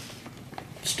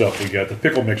stuff we got, the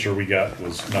pickle mixture we got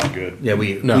was not good. Yeah,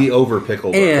 we over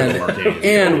pickled And pickle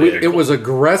martinis. it was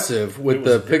aggressive with It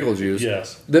was the pickle great. juice.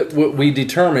 Yes. We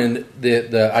determined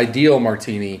the ideal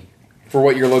martini for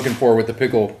what you're looking for with the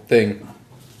pickle thing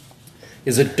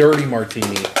is a dirty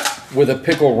martini with a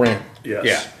pickle rim. Yes.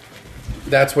 Yeah.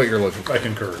 That's what you're looking for, I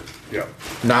concur. Yeah.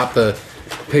 not the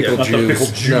pickle Not juice. the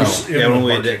pickled juice in Yeah, the when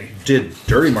we martini. did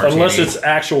dirty martini. Unless it's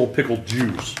actual pickled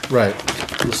juice. No. Right.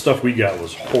 The stuff we got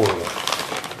was horrible.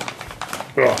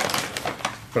 Ugh.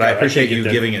 but I appreciate can't you get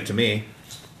that. giving it to me.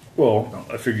 Well,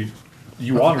 I figured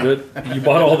you wanted it. You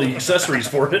bought all the accessories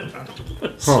for it.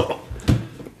 So,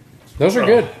 Those are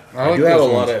good. I like You have a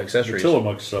those lot ones. of accessories.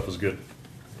 Tillamook stuff is good.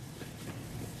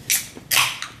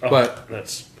 Oh, But-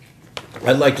 that's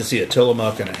I'd like to see a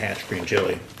Tillamook and a Hatch green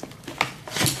chili.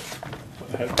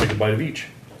 I had to take a bite of each.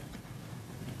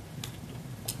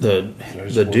 The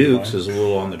There's the one Dukes line. is a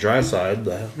little on the dry side.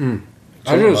 The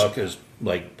I just- Tillamook is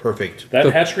like perfect. That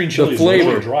hatch green chili is a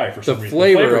little dry for some the reason.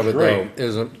 flavor of it great.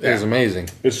 though is amazing.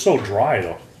 It's so dry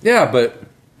though. Yeah, but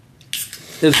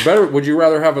it's better. Would you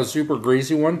rather have a super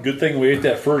greasy one? Good thing we ate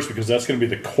that first because that's going to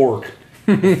be the cork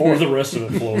before the rest of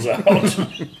it flows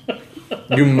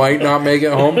out. You might not make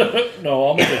it home. No,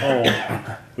 I'll make it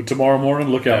home. But tomorrow morning,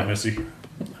 look out, Missy.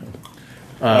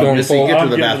 Going Missy, full- get to I'm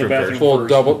the getting to the bathroom bathroom. first.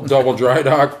 Full First. double dry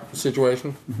dock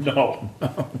situation. No.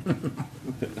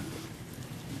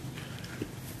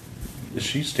 Is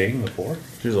she staying the floor?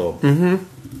 She's all.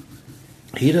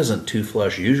 Mm-hmm. He doesn't two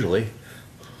flush usually.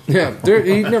 Yeah,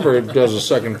 he never does a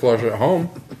second flush at home.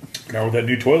 Now with that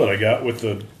new toilet I got with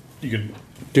the, you can.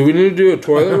 Do we need to do a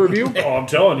toilet review? Oh, I'm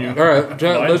telling you. All right,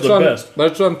 Mine's the best.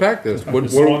 let's unpack this.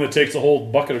 It's the one that takes a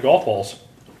whole bucket of golf balls.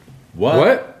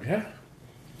 What? Yeah,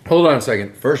 Hold on a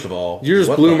second. First of all, You just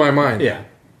what blew the- my mind. Yeah.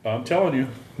 I'm telling you.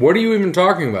 What are you even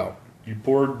talking about? You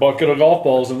pour a bucket of golf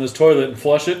balls in this toilet and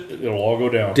flush it, it'll all go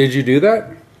down. Did you do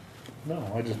that?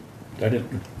 No, I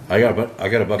didn't. I got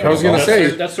a bucket. I was of going to balls.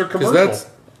 say that's their 'cause commercial.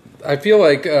 I feel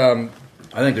like I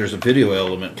think there's a video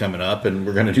element coming up, and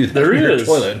we're going to do that There in your is.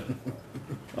 toilet.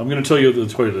 I'm going to tell you what the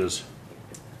toilet is.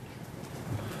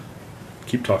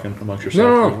 Keep talking amongst yourself.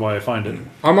 No. That's why I find it.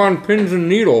 I'm on pins and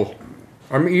needles.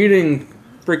 I'm eating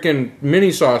freaking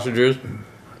mini sausages.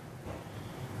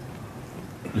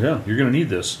 Yeah, you're going to need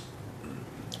this.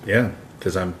 Yeah,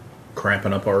 because I'm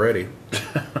cramping up already.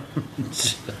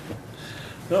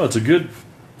 No, it's a good.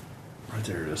 Right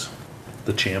there it is.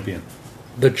 The Champion.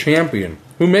 The Champion.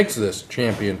 Who makes this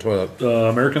Champion toilet?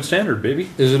 American Standard, baby.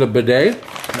 Is it a bidet?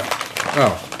 No.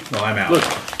 Oh, No, I'm out.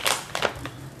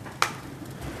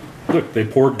 Look, they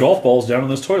poured golf balls down in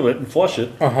this toilet and flush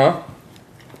it. uh-huh.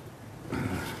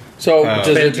 So does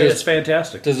it It's just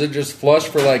fantastic. flush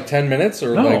for like 10 minutes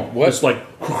or No, like what? it's like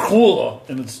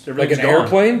and it's Like everything's an gone.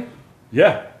 airplane?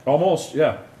 Yeah, almost.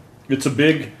 Yeah, it's a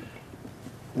big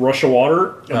rush of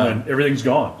water, and then everything's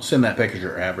gone. Send that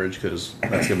picture average because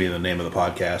that's going to be the name of the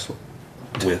podcast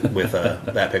with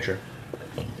that picture.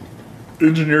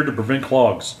 Engineered to prevent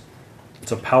clogs.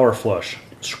 It's a power flush.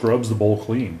 Scrubs the bowl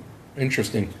clean.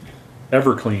 Interesting.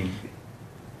 EverClean.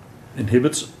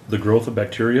 Inhibits the growth of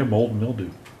bacteria, mold, and mildew.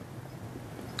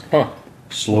 Huh.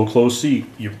 Slow close seat.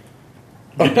 You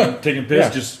get done taking piss, Yeah.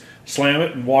 just slam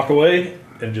it and walk away,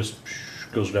 and it just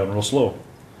goes down real slow.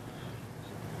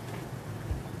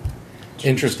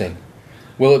 Interesting.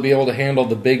 Will it be able to handle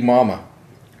the big mama?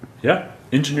 Yeah,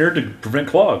 engineered to prevent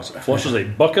clogs. Flushes a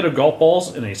bucket of golf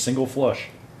balls in a single flush.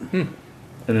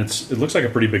 And it looks like a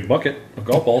pretty big bucket of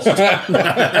golf balls.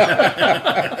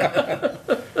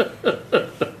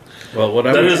 Well, what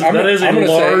I That would- is- a I'm gonna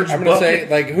large say, I'm gonna say,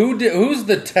 bucket. like, who's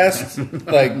the test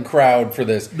like crowd for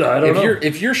this? I don't know.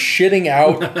 If you're shitting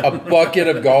out a bucket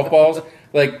of golf balls,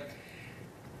 like,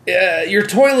 your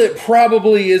toilet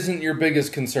probably isn't your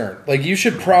biggest concern. Like, you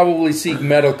should probably seek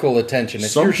medical attention. If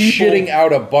Some you're people- shitting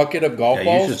out a bucket of golf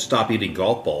yeah, you should balls, stop eating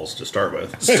golf balls to start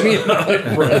with. I mean,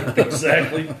 like, Right,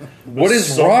 exactly. what is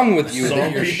Some- wrong with you some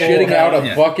that you're people shitting out a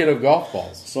yeah. bucket of golf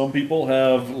balls? Some people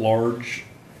have large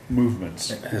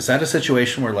movements. Is that a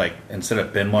situation where, like, instead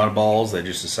of pinball balls, they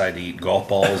just decide to eat golf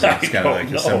balls? And it's kind of don't like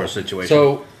know. a similar situation.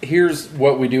 So here's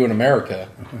what we do in America: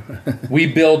 we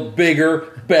build bigger,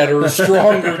 better,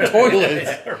 stronger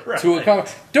toilets to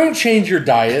accommodate. Don't change your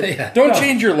diet. Don't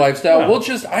change your lifestyle. We'll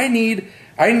just. I need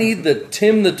the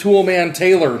Tim the Toolman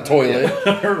Taylor toilet.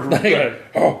 Right.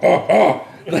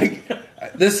 Like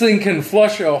this thing can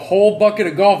flush a whole bucket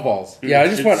of golf balls. Yeah, I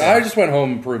just went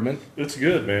home improvement. It's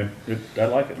good, man. I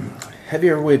like it. have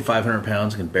you ever weighed 500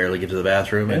 pounds and can barely get to the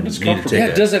bathroom and it's need to comfortable. take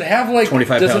Yeah, a does it have like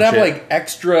 25-pound shit? like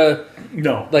extra?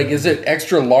 No. Like, is it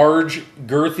extra large,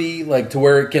 girthy, like to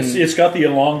where it can? It's got the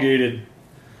elongated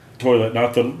toilet,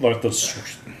 not the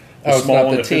it's small not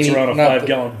one the that fits teeny- around a not the-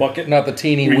 5-gallon bucket. not the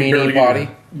teeny where you can weeny barely get body.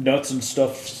 your nuts and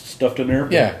stuff stuffed in there.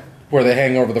 Yeah, where they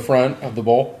hang over the front of the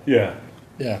bowl. Yeah.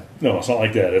 Yeah. No, it's not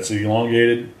like that. It's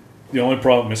elongated. The only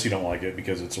problem, Missy don't like it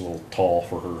because it's a little tall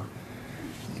for her.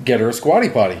 Get her a squatty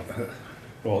potty.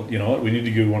 Well, you know what? We need to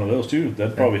get one of those too.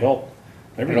 That'd probably help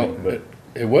You everything. know, But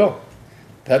it will.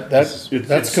 That's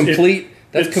it's- complete.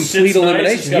 That's it's complete nice. It's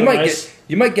elimination. got You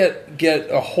a might nice-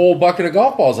 get a whole bucket of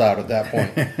golf balls out at that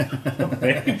point.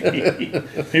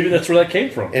 maybe that's where that came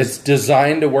from. It's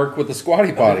designed to work with the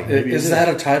squatty potty. Is that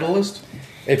a Titleist?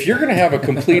 If you're going to have a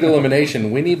complete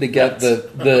elimination, we need to get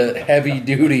the heavy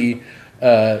duty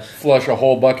flush a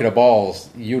whole bucket of balls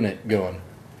unit going.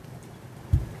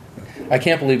 I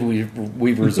can't believe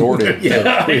we've resorted.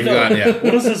 Yeah, we've gone, yeah.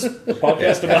 What is this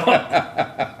podcast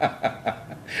about?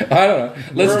 I don't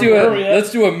know. Where are we at?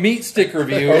 Let's do a meat stick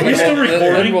review. Are we still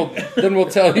recording? Then we'll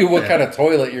tell you what kind of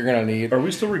toilet you're gonna need. Are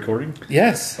we still recording?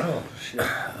 Yes. Oh shit!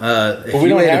 If we you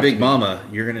don't ate a have Big to. Mama,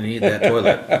 you're going to need that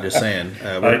toilet. I'm just saying.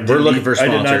 I We're didn't looking eat- for I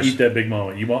did not sponsors. eat that Big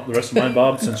Mama. You want the rest of mine,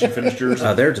 Bob? Since you finished yours.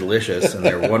 They're delicious and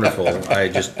they're wonderful.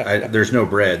 There's no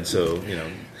bread, so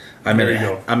I'm There you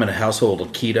go. in a household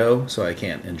of keto, so I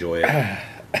can't enjoy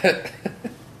it.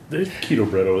 There's keto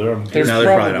bread over there. There's No,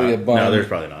 probably a bun. No, there's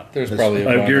probably not. There's probably a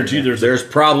bun I guarantee in there. there's. There's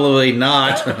probably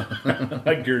not.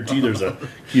 I guarantee there's a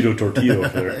keto tortilla over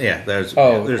there. Yeah, there's.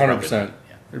 Oh, there's 100%. Probably not.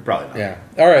 Yeah, there's probably not. Yeah.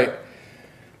 All right.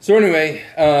 So anyway,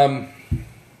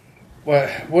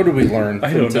 what did we learn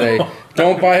from don't today? know.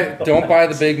 Don't buy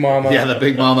the Big Mama. Yeah, the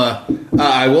Big Mama.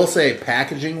 I will say,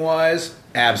 packaging wise,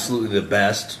 absolutely the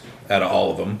best out of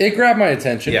all of them. It grabbed my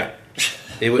attention. Yeah,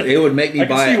 it would make me I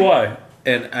buy can see it. why.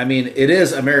 And I mean, it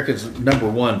is America's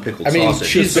 #1 pickled I mean, sausage.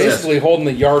 she's It's basically holding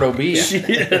the Yardo beef. She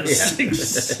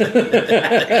is.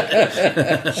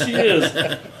 She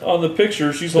is. On the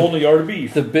picture, she's holding a yard of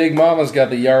beef. The Big Mama's got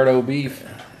the Yardo beef.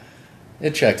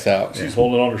 It checks out. She's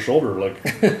holding it on her shoulder, like,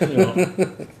 you know.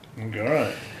 Okay, all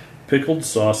right. Pickled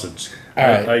sausage. All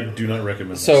right. I do not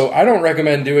recommend this. So I don't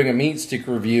recommend doing a meat stick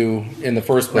review in the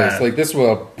first place. Nah. Like this was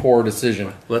a poor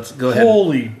decision. Let's go ahead.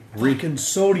 Holy freaking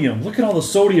sodium. Look at all the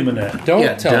sodium in that. Don't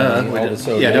Yeah, tell duh. me all the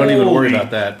sodium. Yeah, don't even worry Holy-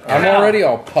 about that. I'm already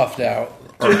all puffed out.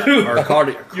 Our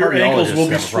Your ankles will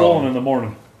be have a swollen problem. in the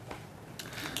morning.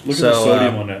 Look So, at the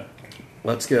sodium on that.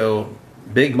 Let's go.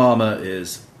 Big Mama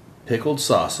is pickled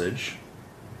sausage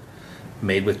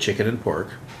made with chicken and pork,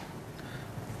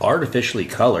 artificially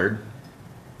colored,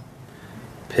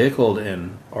 pickled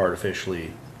in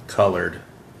artificially colored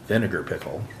vinegar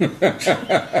pickle. I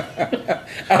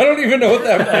don't even know what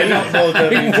that I means. don't know what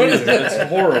that means What is either. That's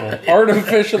horrible.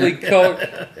 Artificially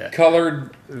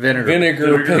colored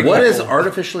vinegar pickle. What is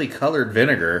artificially colored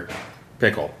vinegar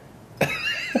pickle?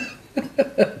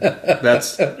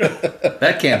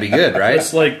 That can't be good, right?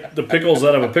 It's like the pickles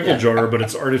out of a pickle jar, but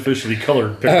it's artificially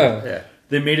colored pickle. Yeah.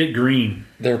 They made it green.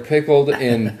 They're pickled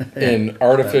in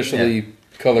artificially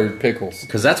colored pickles.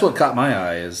 Because that's what caught my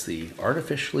eye is the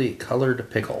artificially colored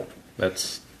pickle.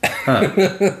 That's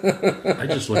I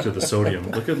just looked at the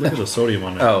sodium. Look at the sodium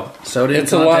on that. sodium.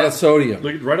 It's a lot of content? sodium.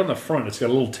 Look right on the front. It's got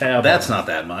a little tab. That's on not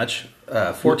that much.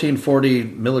 1440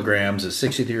 milligrams is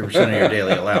 63% of your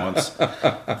daily allowance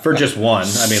for just one.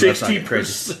 I mean, that's not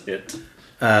crazy. 60%.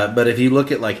 But if you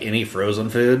look at like any frozen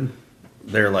food,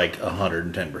 they're like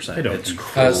 110%. I know. It's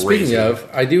crazy. Speaking of,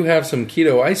 I do have some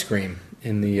keto ice cream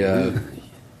in the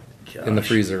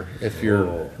freezer. If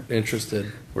you're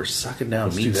interested, We're sucking down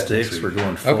Let's do meat that sticks. next We're week.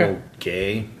 going full Okay.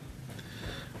 gay.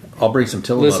 I'll bring some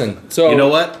Tillamook. Listen, so- you know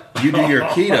what? You do your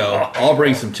keto. I'll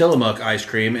bring some Tillamook ice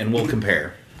cream, and we'll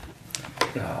compare.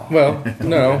 well,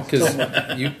 no, because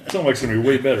you. Tillamook's gonna be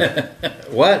way better,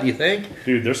 What you think?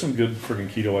 dude. There's some good freaking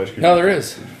keto ice cream. No, there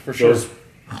is for sure.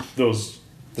 Those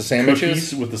The sandwiches.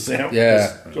 cookies with the sandwich.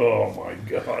 Yeah. Oh my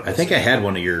god. I think I had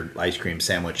one of your ice cream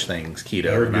sandwich things keto,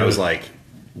 They're and I was good. like,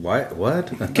 "What?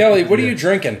 What?" Kelly, what are you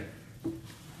drinking?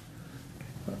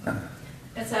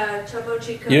 It's a Topo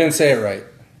Chico. You didn't say it right.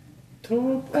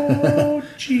 Topo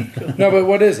Chico. No, but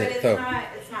what is But it it's though?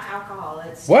 it's not alcohol.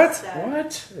 It's What? just, What?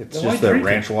 It's No, I just the drink it.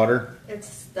 ranch water.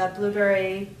 It's the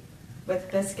blueberry with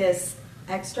hibiscus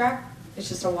extract. It's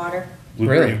just a water.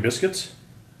 Blueberry Really? and biscuits.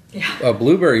 Yeah. A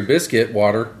blueberry biscuit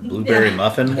water. Blueberry Yeah.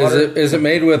 muffin Is water. it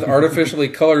made with artificially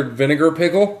colored vinegar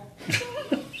pickle?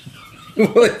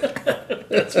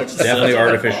 It's definitely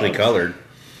artificially colored.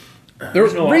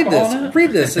 There's no read alcohol in this. it?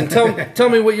 Read this and tell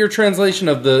me what your translation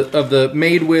of the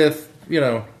made with,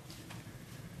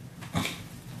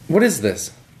 What is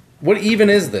this? What even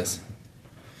is this?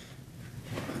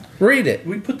 Read it.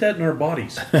 We put that in our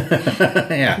bodies.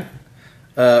 Yeah.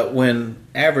 When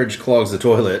average clogs the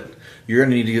toilet, you're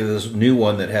going to need to get this new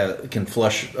one that can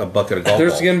flush a bucket of golf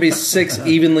There's balls. going to be 6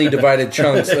 evenly divided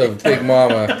chunks of Big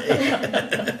Mama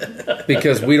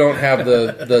because we don't have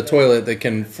the toilet that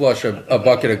can flush a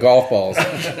bucket of golf balls.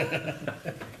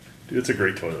 Dude, it's a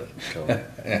great toilet.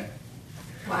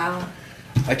 Wow.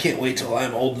 I can't wait till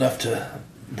I'm old enough to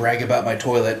brag about my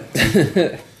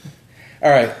toilet. All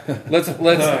right, let's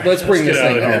bring this get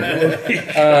thing out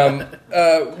home. of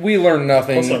here. We learned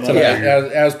nothing Also, I'm not tonight,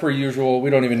 here. as per usual.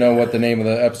 We don't even know what the name of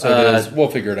the episode is. We'll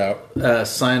figure it out.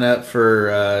 Sign up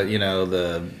for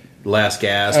the last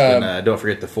gasp, and don't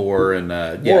forget the 4.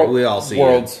 And we all see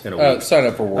Worlds. you in a week. Sign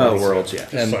up for Worlds. Worlds, yeah.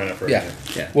 And, sign up for yeah,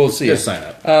 everything. Yeah. we'll see. Just you. sign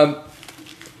up.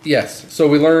 Yes. So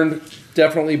we learned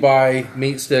definitely buy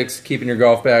meat sticks. Keep in your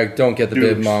golf bag. Don't get the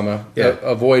Dude. Big Mama. Yeah.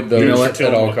 Avoid those You know what?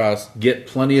 at all costs. Get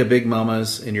plenty of Big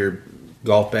Mamas in your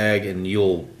golf bag, and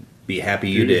you'll be happy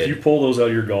you Dude, if did. you pull those out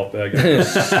of your golf bag, I'm gonna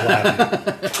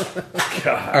slap you.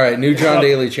 God. All right, new John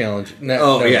Daly challenge. Yeah.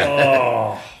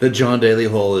 Oh, The John Daly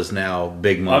hole is now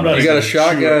Big I'm Mama. not You got a even gonna shoot it.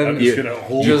 shotgun, I'm just you- gonna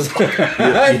hold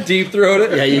Just deep throat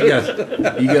it. Yeah, you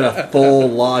got to full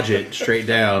lodge it straight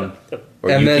down, or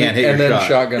And you then, can't hit and your then shot.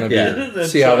 shotgun a Yeah. beer.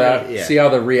 See how that? Yeah. See how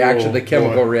the reaction, Oh, the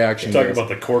chemical boy. reaction. Talking goes. about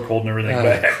the cork holding everything Oh,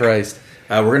 back. Christ.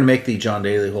 We're gonna make the John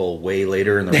Daly hole way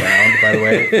later in the round, by the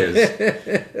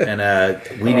way,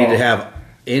 and we need to have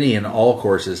any and all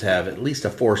courses have at least a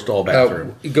 4-stall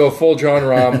bathroom. Go full John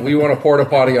Rahm. We want a porta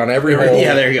potty on every hole.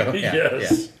 Yeah, there you go. Yeah,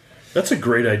 Yes. That's a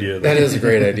great idea. That is a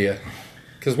great idea.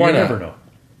 Because why you not? never know.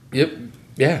 Yep.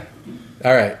 Yeah.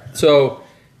 All right. So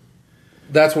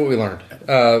that's what we learned.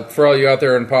 For all you out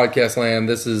there in podcast land,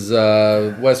 this is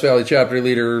West Valley chapter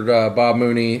leader Bob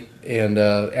Mooney and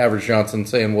Average Johnson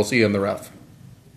saying we'll see you in the rough.